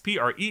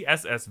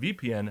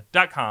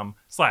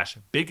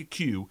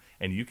 expressvpn.com/bigq,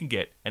 and you can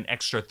get an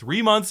extra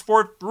 3 months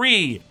for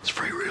free. It's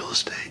free real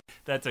estate.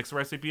 That's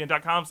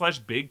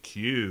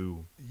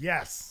expressvpn.com/bigq.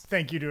 Yes.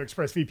 Thank you to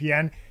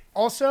ExpressVPN.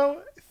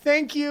 Also,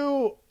 thank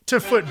you to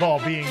football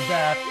being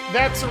back.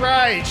 That's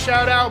right.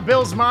 Shout out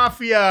Bills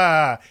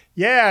Mafia.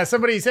 Yeah,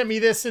 somebody sent me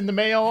this in the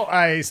mail.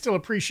 I still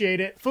appreciate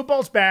it.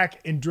 Football's back,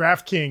 and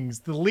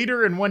DraftKings, the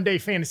leader in one-day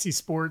fantasy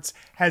sports,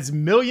 has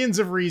millions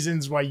of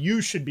reasons why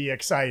you should be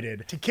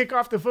excited. To kick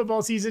off the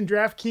football season,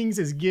 DraftKings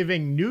is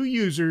giving new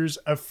users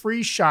a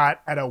free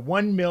shot at a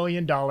 $1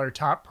 million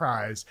top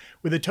prize,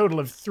 with a total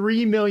of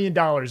 $3 million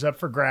up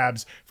for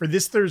grabs for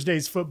this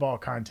Thursday's football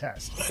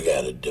contest. I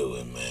gotta do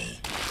it, man.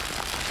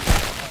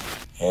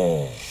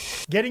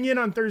 Getting in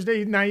on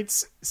Thursday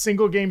night's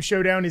single game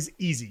showdown is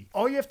easy.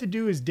 All you have to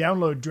do is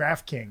download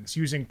DraftKings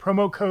using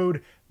promo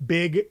code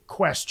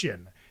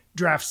BIGQUESTION.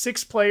 Draft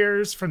 6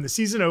 players from the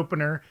season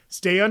opener,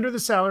 stay under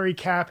the salary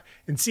cap,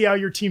 and see how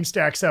your team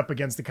stacks up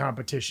against the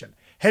competition.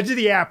 Head to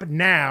the app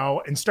now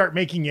and start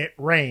making it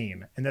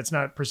rain. And that's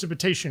not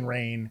precipitation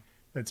rain.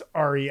 That's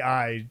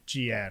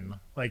REIGN.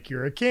 Like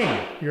you're a king.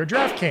 You're a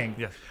draft king.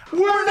 Yes.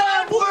 We're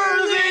not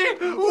worthy!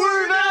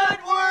 We're not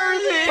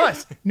worthy!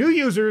 Plus, new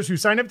users who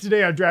sign up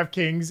today on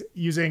DraftKings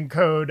using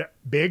code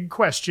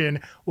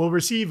BIGQUESTION will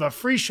receive a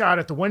free shot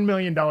at the $1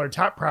 million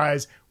top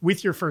prize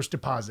with your first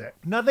deposit.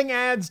 Nothing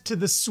adds to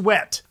the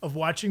sweat of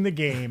watching the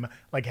game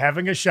like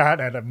having a shot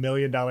at $1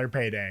 million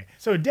payday.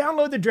 So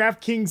download the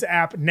DraftKings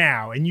app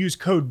now and use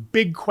code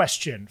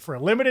BIGQUESTION. For a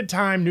limited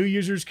time, new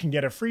users can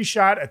get a free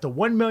shot at the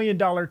 $1 million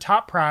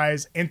top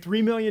prize and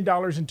 $3 million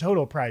in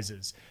total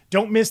prizes.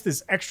 Don't miss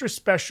this extra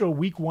special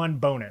week 1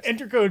 bonus.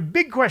 Enter code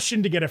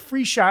BIGQUESTION to get a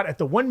free shot at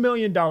the $1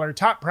 million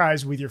top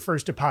prize with your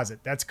first deposit.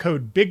 That's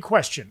code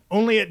BIGQUESTION,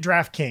 only at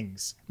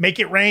DraftKings. Make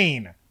it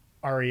rain.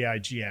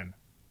 REIGN.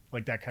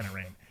 Like that kind of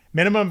rain.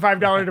 Minimum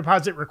 $5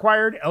 deposit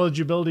required.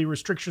 Eligibility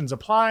restrictions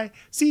apply.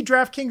 See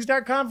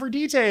DraftKings.com for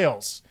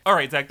details. All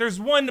right, Zach, there's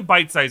one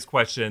bite-sized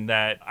question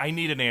that I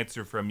need an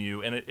answer from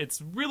you, and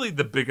it's really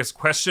the biggest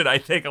question I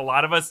think a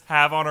lot of us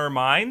have on our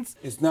minds.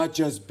 It's not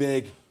just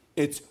big,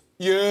 it's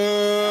huge!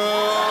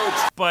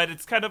 But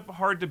it's kind of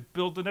hard to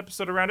build an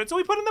episode around it, so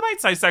we put it in the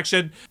bite-sized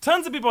section.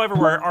 Tons of people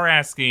everywhere are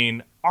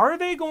asking, Are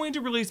they going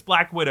to release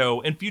Black Widow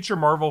and future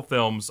Marvel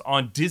films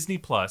on Disney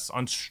Plus,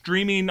 on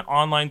streaming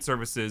online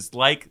services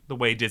like the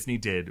way Disney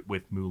did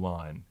with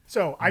Mulan?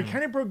 So I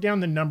kind of broke down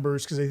the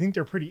numbers because I think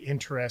they're pretty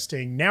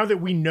interesting. Now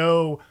that we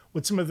know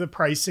what some of the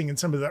pricing and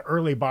some of the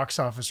early box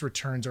office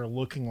returns are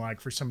looking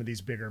like for some of these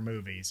bigger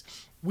movies,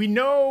 we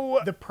know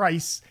the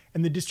price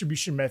and the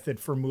distribution method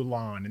for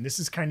Mulan. And this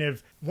is kind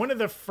of one of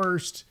the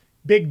first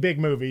big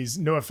movies.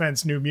 No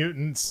offense, New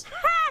Mutants.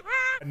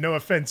 No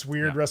offense,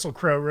 weird Russell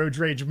Crowe road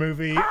rage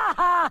movie.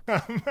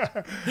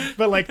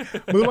 But like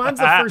Mulan's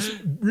the first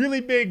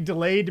really big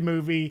delayed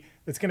movie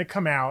that's going to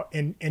come out,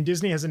 and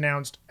Disney has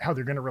announced how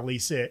they're going to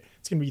release it.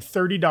 It's going to be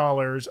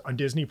 $30 on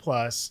Disney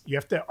Plus. You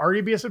have to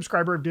already be a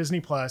subscriber of Disney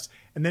Plus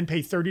and then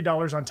pay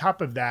 $30 on top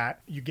of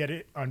that. You get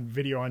it on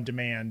video on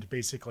demand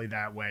basically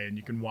that way, and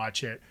you can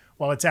watch it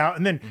while it's out.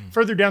 And then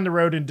further down the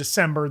road in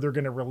December, they're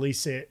going to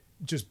release it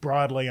just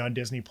broadly on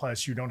Disney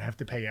Plus. You don't have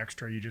to pay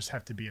extra. You just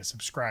have to be a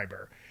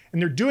subscriber.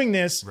 And they're doing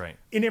this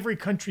in every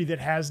country that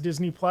has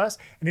Disney Plus.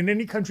 And in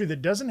any country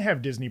that doesn't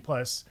have Disney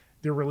Plus,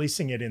 they're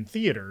releasing it in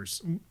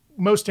theaters.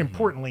 Most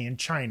importantly, in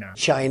China.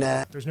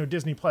 There's no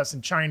Disney Plus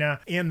in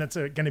China, and that's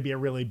going to be a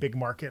really big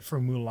market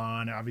for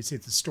Mulan. Obviously,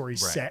 it's a story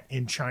set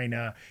in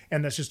China,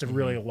 and that's just a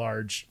really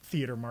large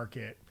theater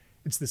market.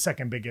 It's the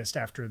second biggest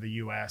after the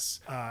US.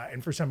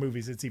 And for some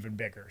movies, it's even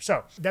bigger.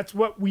 So that's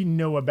what we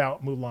know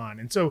about Mulan.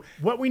 And so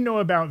what we know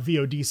about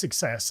VOD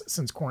success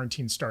since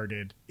quarantine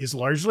started is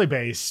largely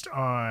based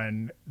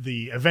on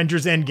the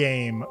Avengers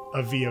Endgame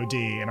of VOD.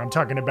 And I'm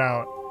talking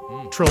about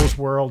Trolls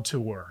World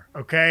Tour.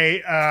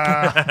 Okay.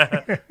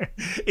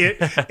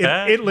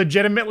 It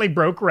legitimately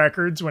broke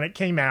records when it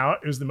came out.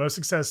 It was the most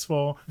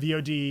successful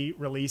VOD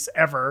release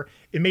ever.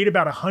 It made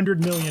about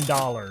 $100 million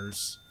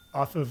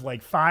off of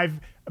like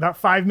about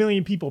 5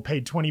 million people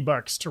paid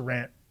 $20 to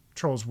rent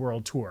Trolls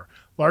World Tour.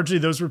 Largely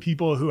those were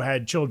people who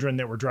had children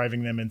that were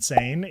driving them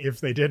insane if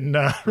they didn't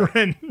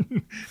rent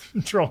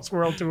Trolls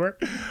World Tour.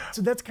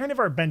 So that's kind of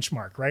our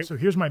benchmark, right? So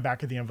here's my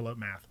back of the envelope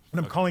math. And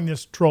I'm calling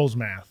this Trolls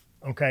math,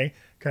 okay?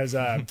 Because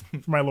for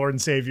my Lord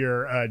and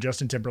Savior,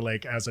 Justin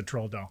Timberlake as a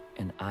troll doll.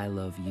 And I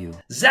love you.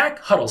 Zach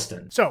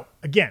Huddleston. So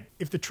again,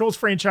 if the Trolls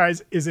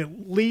franchise is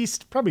at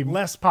least probably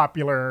less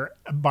popular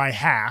by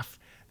half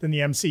than the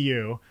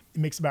MCU, it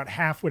makes about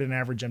half what an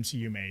average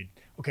MCU made.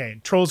 Okay,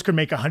 Trolls could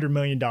make $100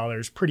 million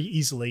pretty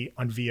easily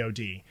on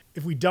VOD.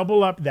 If we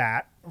double up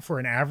that for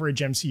an average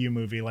MCU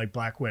movie like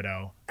Black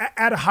Widow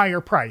at a higher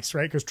price,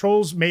 right? Because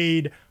Trolls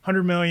made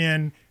 $100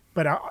 million,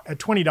 but at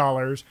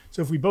 $20.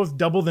 So if we both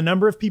double the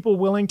number of people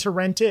willing to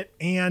rent it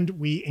and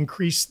we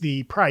increase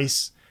the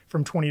price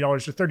from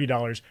 $20 to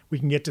 $30, we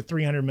can get to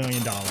 $300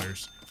 million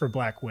for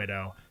Black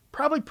Widow.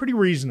 Probably pretty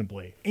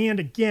reasonably. And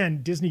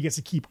again, Disney gets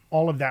to keep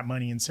all of that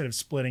money instead of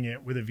splitting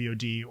it with a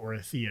VOD or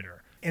a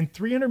theater. And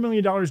 $300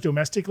 million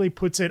domestically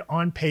puts it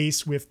on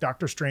pace with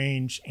Doctor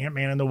Strange,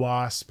 Ant-Man and the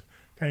Wasp,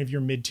 kind of your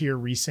mid-tier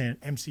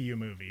recent MCU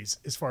movies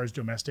as far as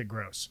domestic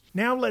gross.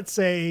 Now let's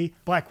say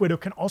Black Widow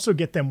can also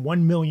get them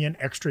 1 million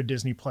extra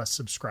Disney Plus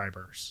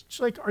subscribers.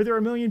 So like, are there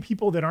 1 million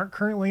people that aren't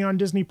currently on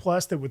Disney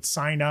Plus that would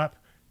sign up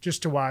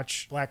just to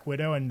watch Black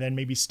Widow and then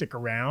maybe stick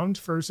around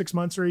for 6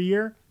 months or a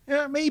year?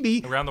 Yeah,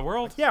 maybe. Around the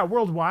world? Yeah,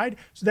 worldwide.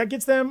 So that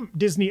gets them,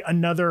 Disney,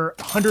 another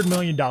 $100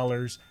 million.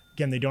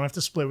 Again, they don't have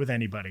to split with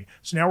anybody.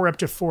 So now we're up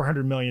to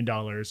 $400 million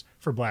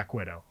for Black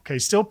Widow. Okay,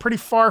 still pretty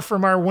far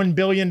from our $1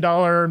 billion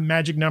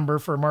magic number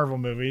for Marvel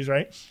movies,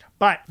 right?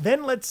 But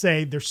then let's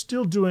say they're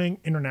still doing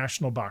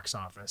international box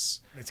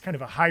office. It's kind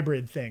of a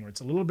hybrid thing where it's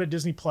a little bit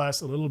Disney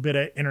Plus, a little bit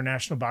of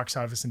international box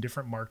office in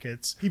different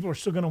markets. People are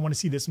still going to want to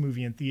see this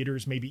movie in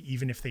theaters, maybe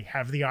even if they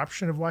have the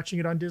option of watching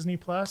it on Disney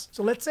Plus.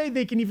 So let's say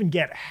they can even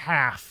get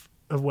half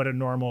of what a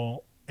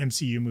normal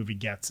MCU movie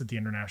gets at the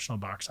international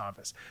box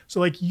office.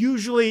 So like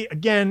usually,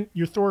 again,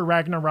 your Thor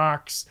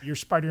Ragnaroks, your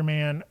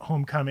Spider-Man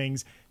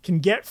Homecomings can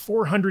get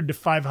 $400 to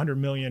 $500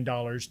 million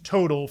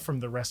total from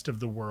the rest of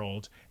the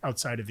world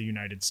outside of the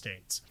United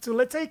States. So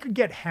let's say it could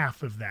get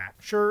half of that.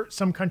 Sure,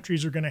 some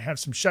countries are going to have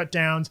some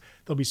shutdowns.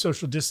 There'll be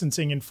social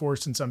distancing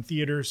enforced in some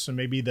theaters, so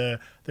maybe the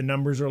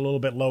numbers are a little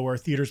bit lower.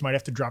 Theaters might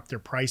have to drop their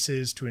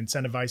prices to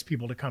incentivize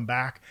people to come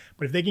back.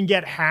 But if they can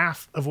get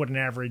half of what an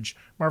average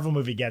Marvel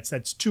movie gets,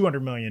 that's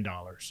 $200 million.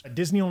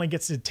 Disney only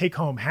gets to take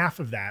home half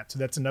of that, so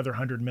that's another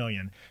 $100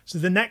 million. So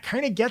then that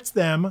kind of gets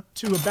them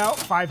to about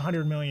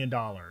 $500 million.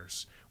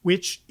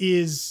 Which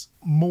is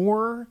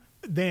more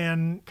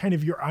than kind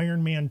of your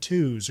Iron Man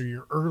 2s or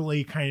your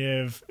early kind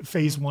of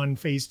phase 1,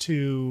 phase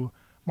 2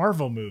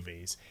 Marvel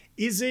movies.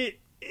 Is it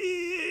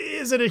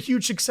a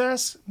huge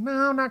success?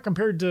 No, not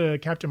compared to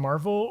Captain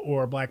Marvel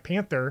or Black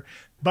Panther,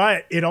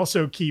 but it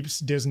also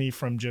keeps Disney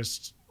from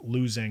just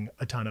losing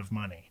a ton of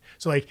money.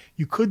 So like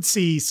you could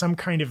see some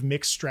kind of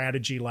mixed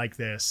strategy like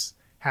this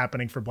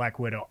happening for Black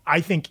Widow.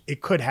 I think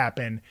it could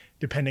happen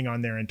depending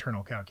on their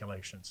internal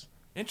calculations.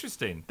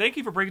 Interesting. Thank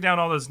you for breaking down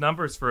all those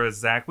numbers for us,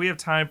 Zach. We have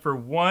time for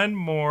one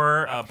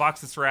more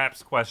Box of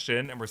Scraps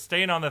question, and we're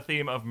staying on the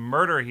theme of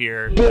murder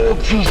here. The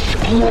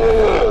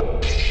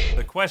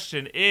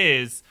question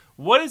is,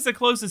 what is the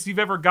closest you've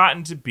ever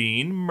gotten to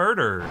being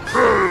murdered?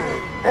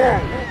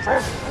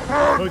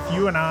 Both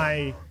you and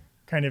I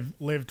kind of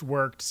lived,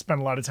 worked,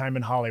 spent a lot of time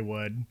in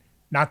Hollywood.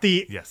 Not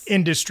the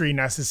industry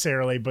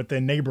necessarily, but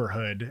the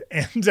neighborhood.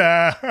 And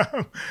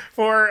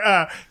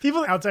for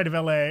people outside of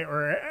LA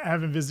or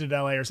haven't visited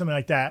LA or something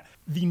like that,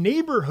 the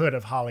neighborhood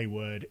of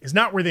Hollywood is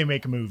not where they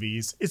make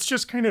movies. It's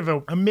just kind of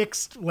a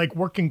mixed, like,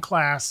 working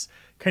class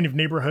kind of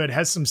neighborhood,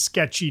 has some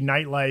sketchy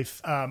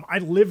nightlife. I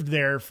lived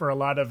there for a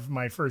lot of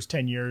my first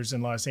 10 years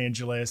in Los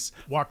Angeles,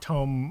 walked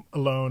home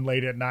alone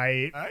late at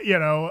night,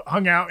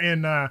 hung out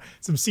in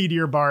some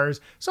seedier bars.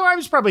 So I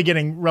was probably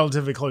getting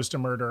relatively close to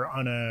murder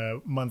on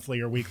a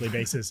monthly or weekly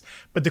basis.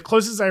 But the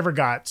closest I ever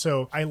got,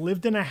 so I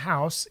lived in a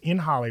house in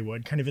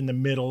Hollywood, kind of in the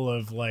middle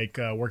of like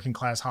working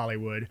class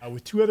Hollywood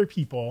with two other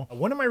people.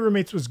 One of my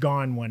roommates was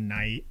gone one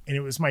night, and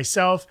it was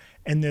myself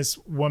and this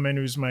woman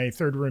who's my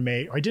third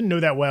roommate. I didn't know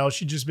that well.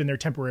 She'd just been there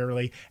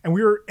temporarily. And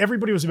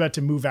everybody was about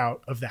to move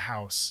out of the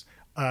house.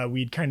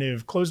 We'd kind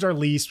of closed our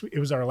lease. It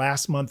was our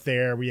last month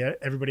there.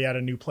 Everybody had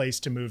a new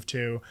place to move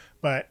to,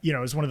 but it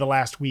was one of the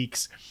last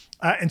weeks.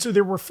 And so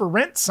there were for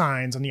rent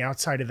signs on the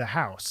outside of the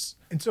house.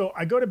 And so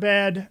I go to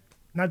bed,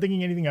 not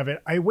thinking anything of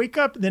it. I wake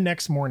up the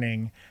next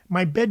morning.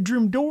 My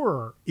bedroom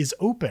door is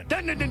open.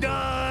 Dun, dun, dun,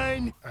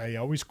 dun. I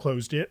always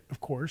closed it, of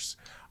course.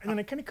 And then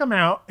I kind of come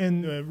out,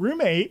 and the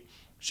roommate,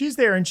 she's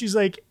there, and she's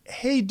like,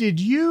 "Hey, did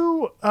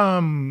you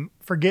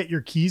forget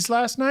your keys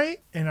last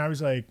night?" And I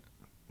was like,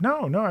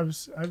 No, I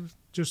was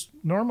just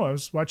normal. I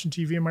was watching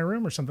TV in my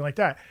room or something like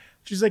that.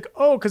 She's like,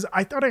 "Oh, because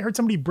I thought I heard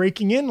somebody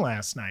breaking in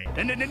last night."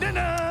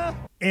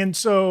 And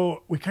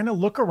so we kind of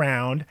look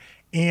around,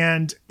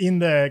 and in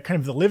the kind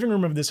of the living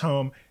room of this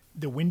home,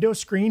 the window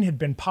screen had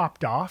been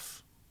popped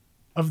off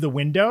of the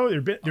window.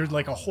 There's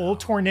like a hole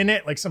torn in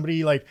it, like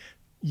somebody like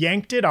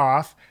yanked it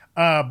off,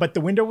 but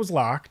the window was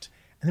locked.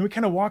 And then we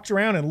kind of walked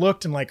around and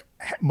looked, and like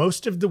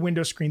most of the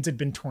window screens had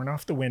been torn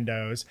off the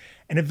windows.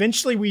 And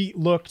eventually we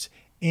looked,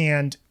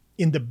 and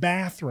in the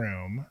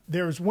bathroom,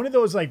 there was one of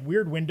those like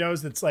weird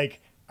windows that's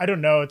like, I don't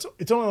know,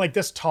 it's only like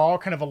this tall,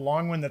 kind of a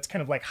long one that's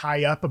kind of like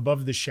high up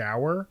above the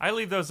shower. I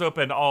leave those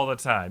open all the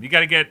time. You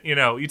got to get,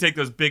 you take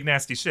those big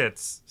nasty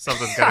shits.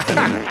 Something's got to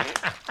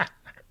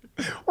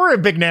be there. Or a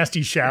big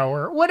nasty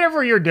shower,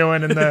 whatever you're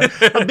doing, and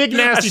a big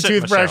nasty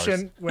toothbrush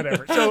and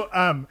whatever. So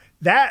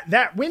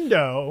that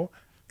window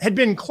had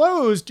been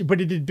closed,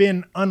 but it had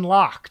been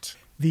unlocked.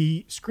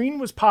 The screen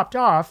was popped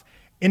off,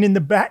 and in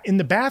the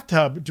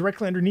bathtub,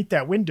 directly underneath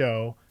that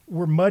window,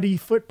 were muddy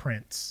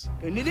footprints.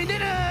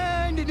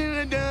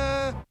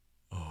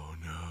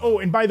 Oh,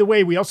 and by the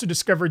way, we also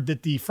discovered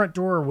that the front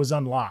door was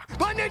unlocked.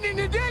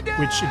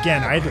 Which,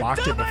 again, I had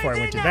locked it before I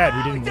went to bed.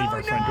 We didn't leave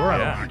our front door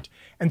unlocked.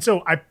 And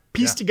so I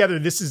pieced together,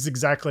 this is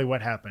exactly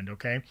what happened,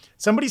 okay?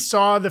 Somebody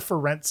saw the for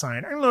rent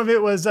sign. I don't know if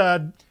it was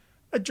a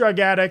drug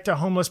addict, a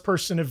homeless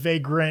person, a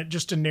vagrant,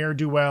 just a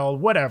ne'er-do-well,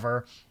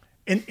 whatever,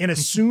 and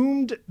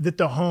assumed that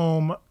the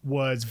home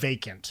was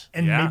vacant.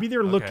 And maybe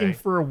they're looking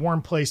for a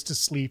warm place to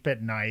sleep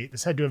at night.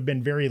 This had to have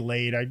been very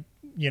late. It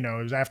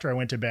was after I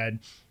went to bed.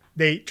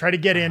 They try to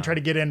get in.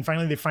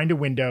 Finally, they find a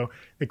window.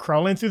 They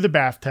crawl in through the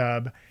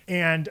bathtub.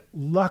 And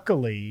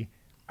luckily,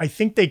 I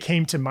think they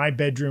came to my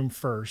bedroom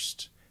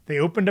first. They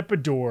opened up a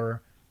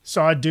door,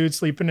 saw a dude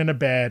sleeping in a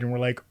bed, and were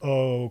like,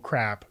 "Oh,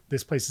 crap,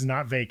 this place is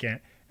not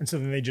vacant." And so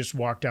then they just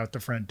walked out the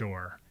front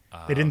door.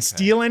 They didn't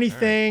steal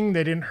anything. Right.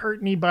 They didn't hurt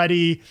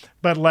anybody,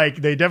 but like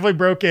they definitely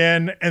broke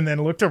in and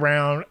then looked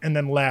around and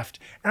then left.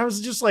 And I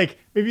was just like,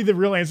 maybe the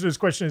real answer to this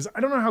question is,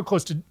 I don't know how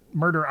close to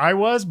murder I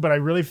was, but I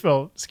really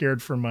felt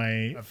scared for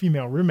my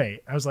female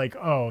roommate. I was like,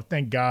 oh,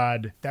 thank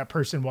God that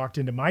person walked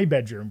into my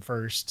bedroom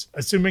first,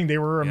 assuming they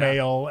were a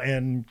male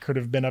and could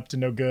have been up to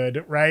no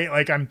good, right?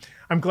 Like I'm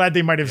glad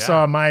they might have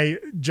saw my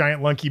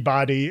giant lunky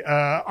body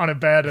on a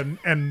bed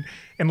and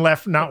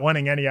left not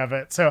wanting any of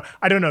it. So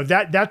I don't know.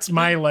 That's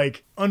my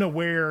like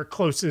unaware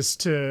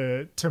closest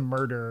to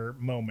murder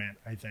moment,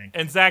 I think.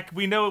 And Zach,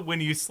 we know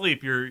when you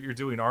sleep, you're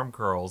doing arm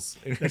curls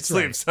in your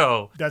sleep. Right.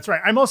 So that's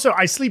right.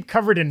 I sleep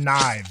covered in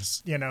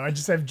knives. I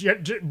just have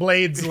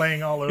blades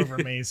laying all over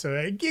me. So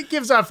it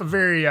gives off a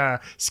very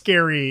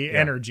scary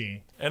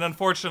energy. And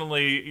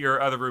unfortunately,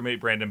 your other roommate,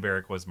 Brandon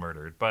Barrick, was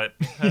murdered. But,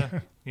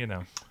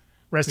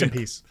 Rest in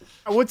peace.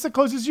 What's the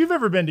closest you've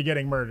ever been to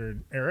getting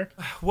murdered, Eric?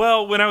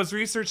 Well, when I was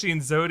researching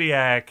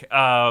Zodiac,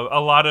 a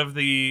lot of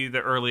the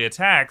early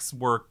attacks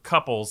were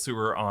couples who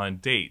were on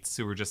dates,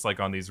 who were just like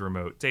on these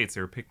remote dates.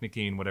 They were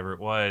picnicking, whatever it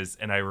was.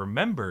 And I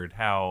remembered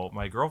how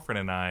my girlfriend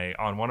and I,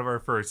 on one of our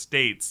first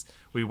dates,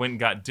 we went and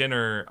got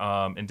dinner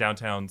in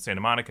downtown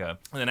Santa Monica.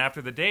 And then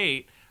after the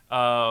date,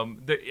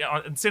 on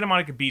Santa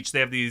Monica Beach,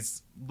 they have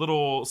these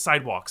little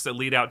sidewalks that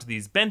lead out to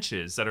these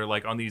benches that are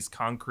like on these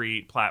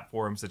concrete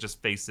platforms that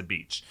just face the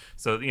beach.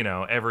 So,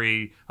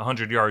 every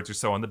 100 yards or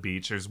so on the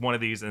beach, there's one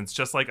of these, and it's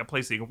just like a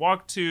place that you can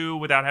walk to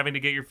without having to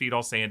get your feet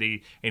all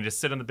sandy, and just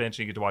sit on the bench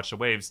and you get to watch the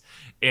waves.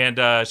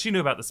 And she knew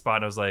about the spot,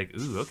 and I was like,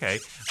 ooh, okay.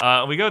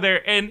 We go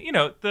there, and we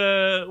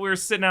were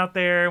sitting out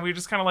there, and we were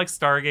just kind of like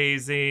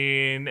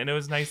stargazing, and it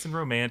was nice and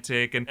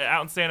romantic. And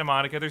out in Santa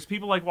Monica, there's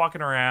people like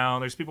walking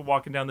around, there's people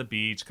walking down the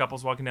beach,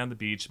 couples walking down the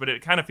beach, but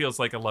it kind of feels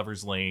like a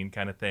lover's lane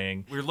kind of of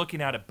thing. We were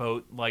looking out at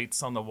boat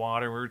lights on the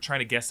water. We were trying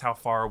to guess how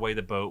far away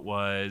the boat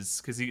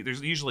was, because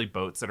there's usually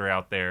boats that are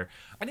out there.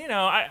 And, you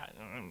know, I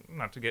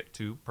not to get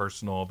too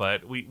personal,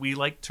 but we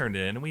like turned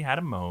in and we had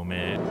a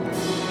moment.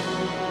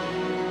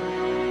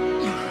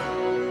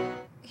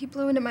 He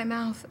blew into my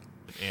mouth.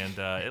 And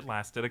it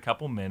lasted a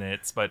couple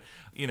minutes, but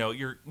you know,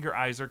 your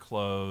eyes are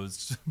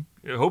closed.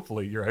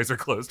 Hopefully your eyes are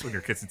closed when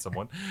you're kissing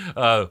someone.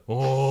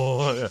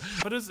 But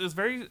it was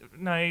very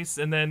nice.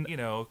 And then, you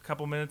know, a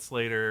couple minutes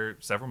later,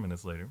 several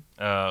minutes later,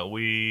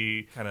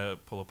 we kind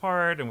of pull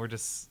apart and we're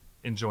just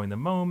enjoying the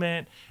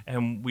moment,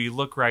 and we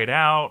look right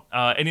out,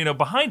 and you know,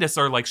 behind us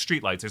are like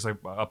street lights. There's like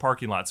a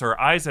parking lot, so our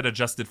eyes had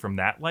adjusted from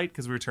that light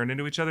because we were turned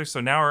into each other, so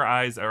now our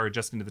eyes are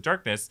adjusting to the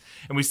darkness,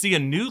 and we see a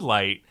new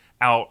light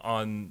out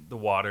on the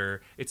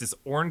water. It's this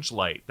orange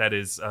light that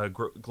is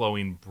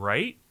glowing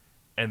bright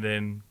and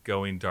then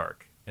going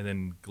dark, and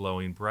then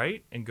glowing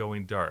bright and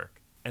going dark.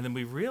 And then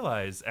we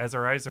realize, as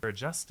our eyes are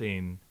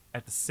adjusting,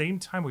 at the same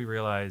time we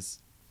realize,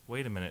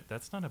 wait a minute,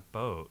 that's not a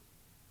boat,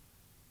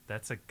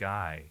 that's a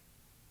guy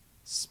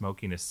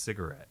smoking a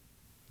cigarette.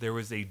 There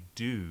was a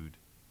dude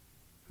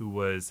who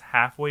was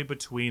halfway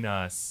between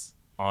us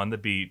on the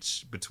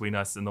beach, between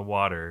us and the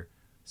water,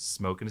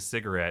 smoking a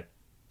cigarette,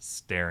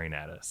 staring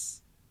at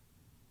us,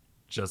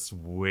 just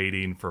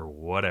waiting for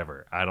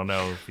whatever. I don't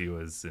know if he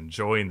was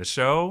enjoying the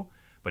show,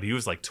 but he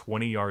was like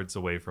 20 yards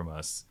away from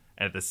us.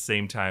 And at the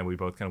same time, we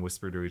both kind of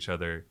whispered to each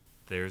other,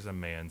 there's a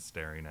man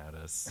staring at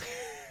us.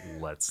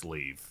 Let's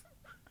leave.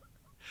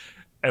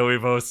 And we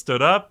both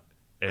stood up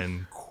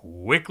and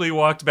quickly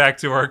walked back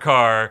to our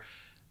car.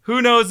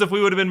 Who knows if we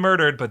would have been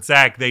murdered, but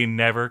Zach, they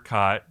never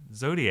caught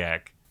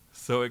Zodiac.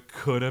 So it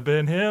could have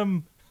been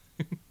him.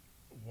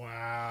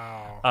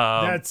 Wow.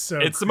 That's so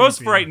It's creepy. The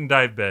most frightened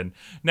I've been.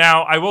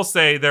 Now, I will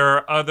say there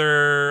are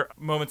other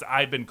moments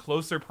I've been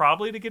closer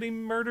probably to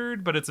getting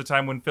murdered, but it's a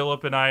time when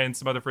Philip and I and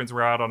some other friends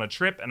were out on a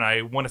trip, and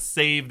I want to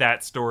save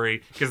that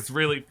story because it's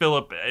really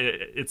Philip.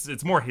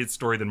 It's more his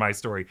story than my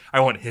story. I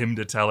want him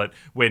to tell it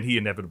when he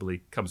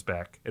inevitably comes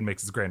back and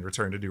makes his grand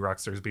return to Do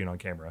Rockstars being on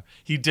camera.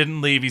 He didn't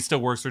leave. He still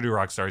works for Do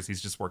Rockstars.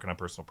 He's just working on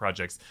personal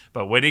projects.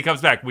 But when he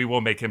comes back, we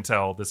will make him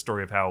tell the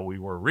story of how we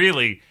were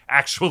really,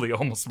 actually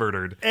almost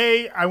murdered.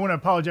 I want to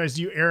apologize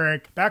to you,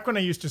 Eric. Back when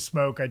I used to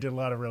smoke, I did a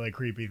lot of really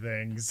creepy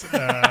things. So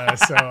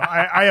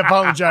I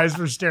apologize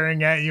for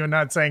staring at you and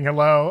not saying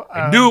hello.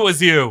 I knew it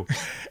was you.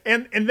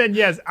 And then,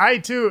 yes, I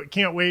too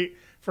can't wait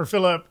for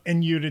Philip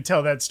and you to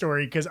tell that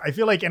story, because I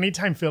feel like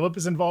anytime Philip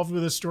is involved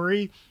with a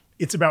story,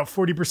 it's about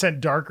 40%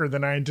 darker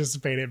than I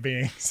anticipate it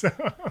being. So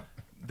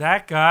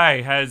that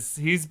guy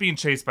he's being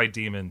chased by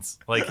demons.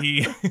 Like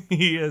he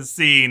has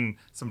seen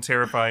some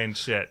terrifying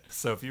shit.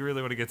 So if you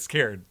really want to get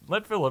scared,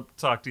 let Philip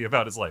talk to you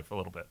about his life a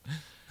little bit.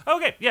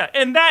 Okay, yeah,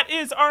 and that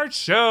is our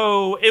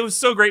show. It was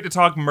so great to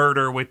talk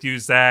murder with you,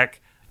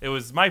 Zach. It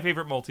was my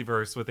favorite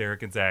multiverse with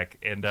Eric and Zach,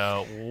 and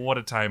what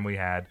a time we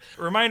had.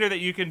 A reminder that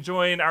you can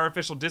join our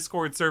official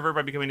Discord server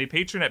by becoming a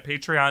patron at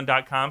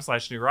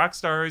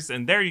patreon.com/newrockstars,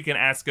 and there you can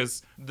ask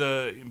us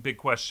the big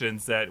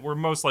questions that we're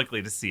most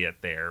likely to see it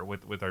there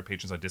with our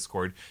patrons on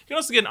Discord. You can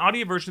also get an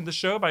audio version of the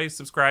show by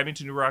subscribing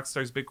to New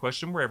Rockstars Big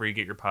Question wherever you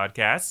get your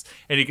podcasts,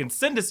 and you can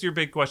send us your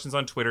big questions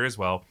on Twitter as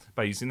well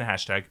by using the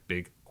hashtag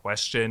Big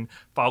Question.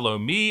 Follow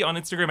me on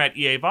Instagram at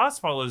EA Voss.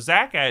 Follow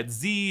Zach at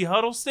Z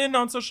Huddleston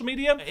on social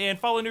media, and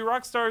follow New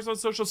Rockstars on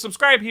social.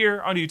 Subscribe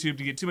here on YouTube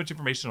to get too much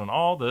information on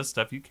all the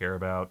stuff you care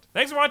about.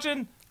 Thanks for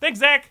watching. Thanks,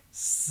 Zach.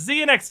 See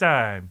you next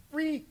time.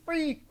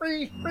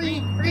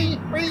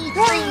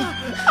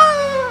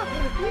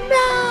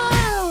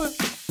 No!